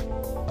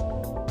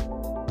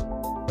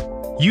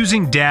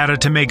 Using data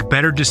to make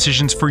better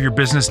decisions for your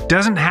business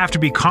doesn't have to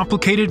be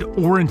complicated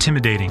or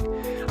intimidating.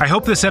 I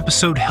hope this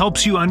episode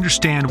helps you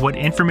understand what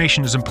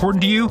information is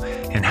important to you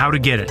and how to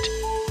get it.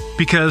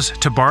 Because,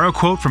 to borrow a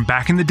quote from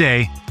back in the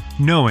day,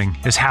 knowing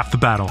is half the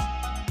battle.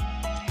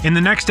 In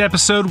the next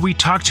episode, we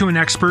talk to an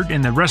expert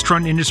in the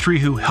restaurant industry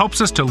who helps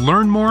us to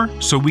learn more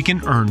so we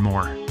can earn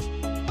more.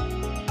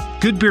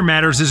 Good Beer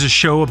Matters is a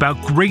show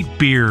about great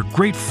beer,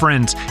 great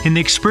friends, and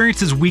the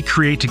experiences we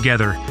create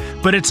together.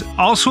 But it's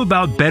also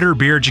about better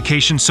beer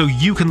education so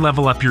you can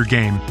level up your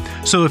game.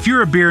 So if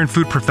you're a beer and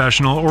food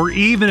professional or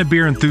even a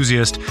beer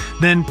enthusiast,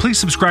 then please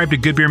subscribe to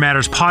Good Beer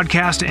Matters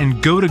podcast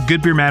and go to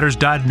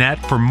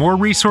goodbeermatters.net for more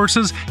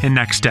resources and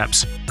next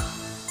steps.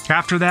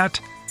 After that,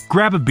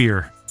 grab a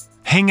beer,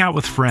 hang out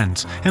with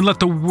friends, and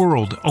let the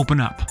world open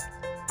up.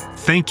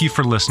 Thank you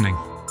for listening.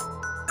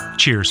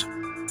 Cheers.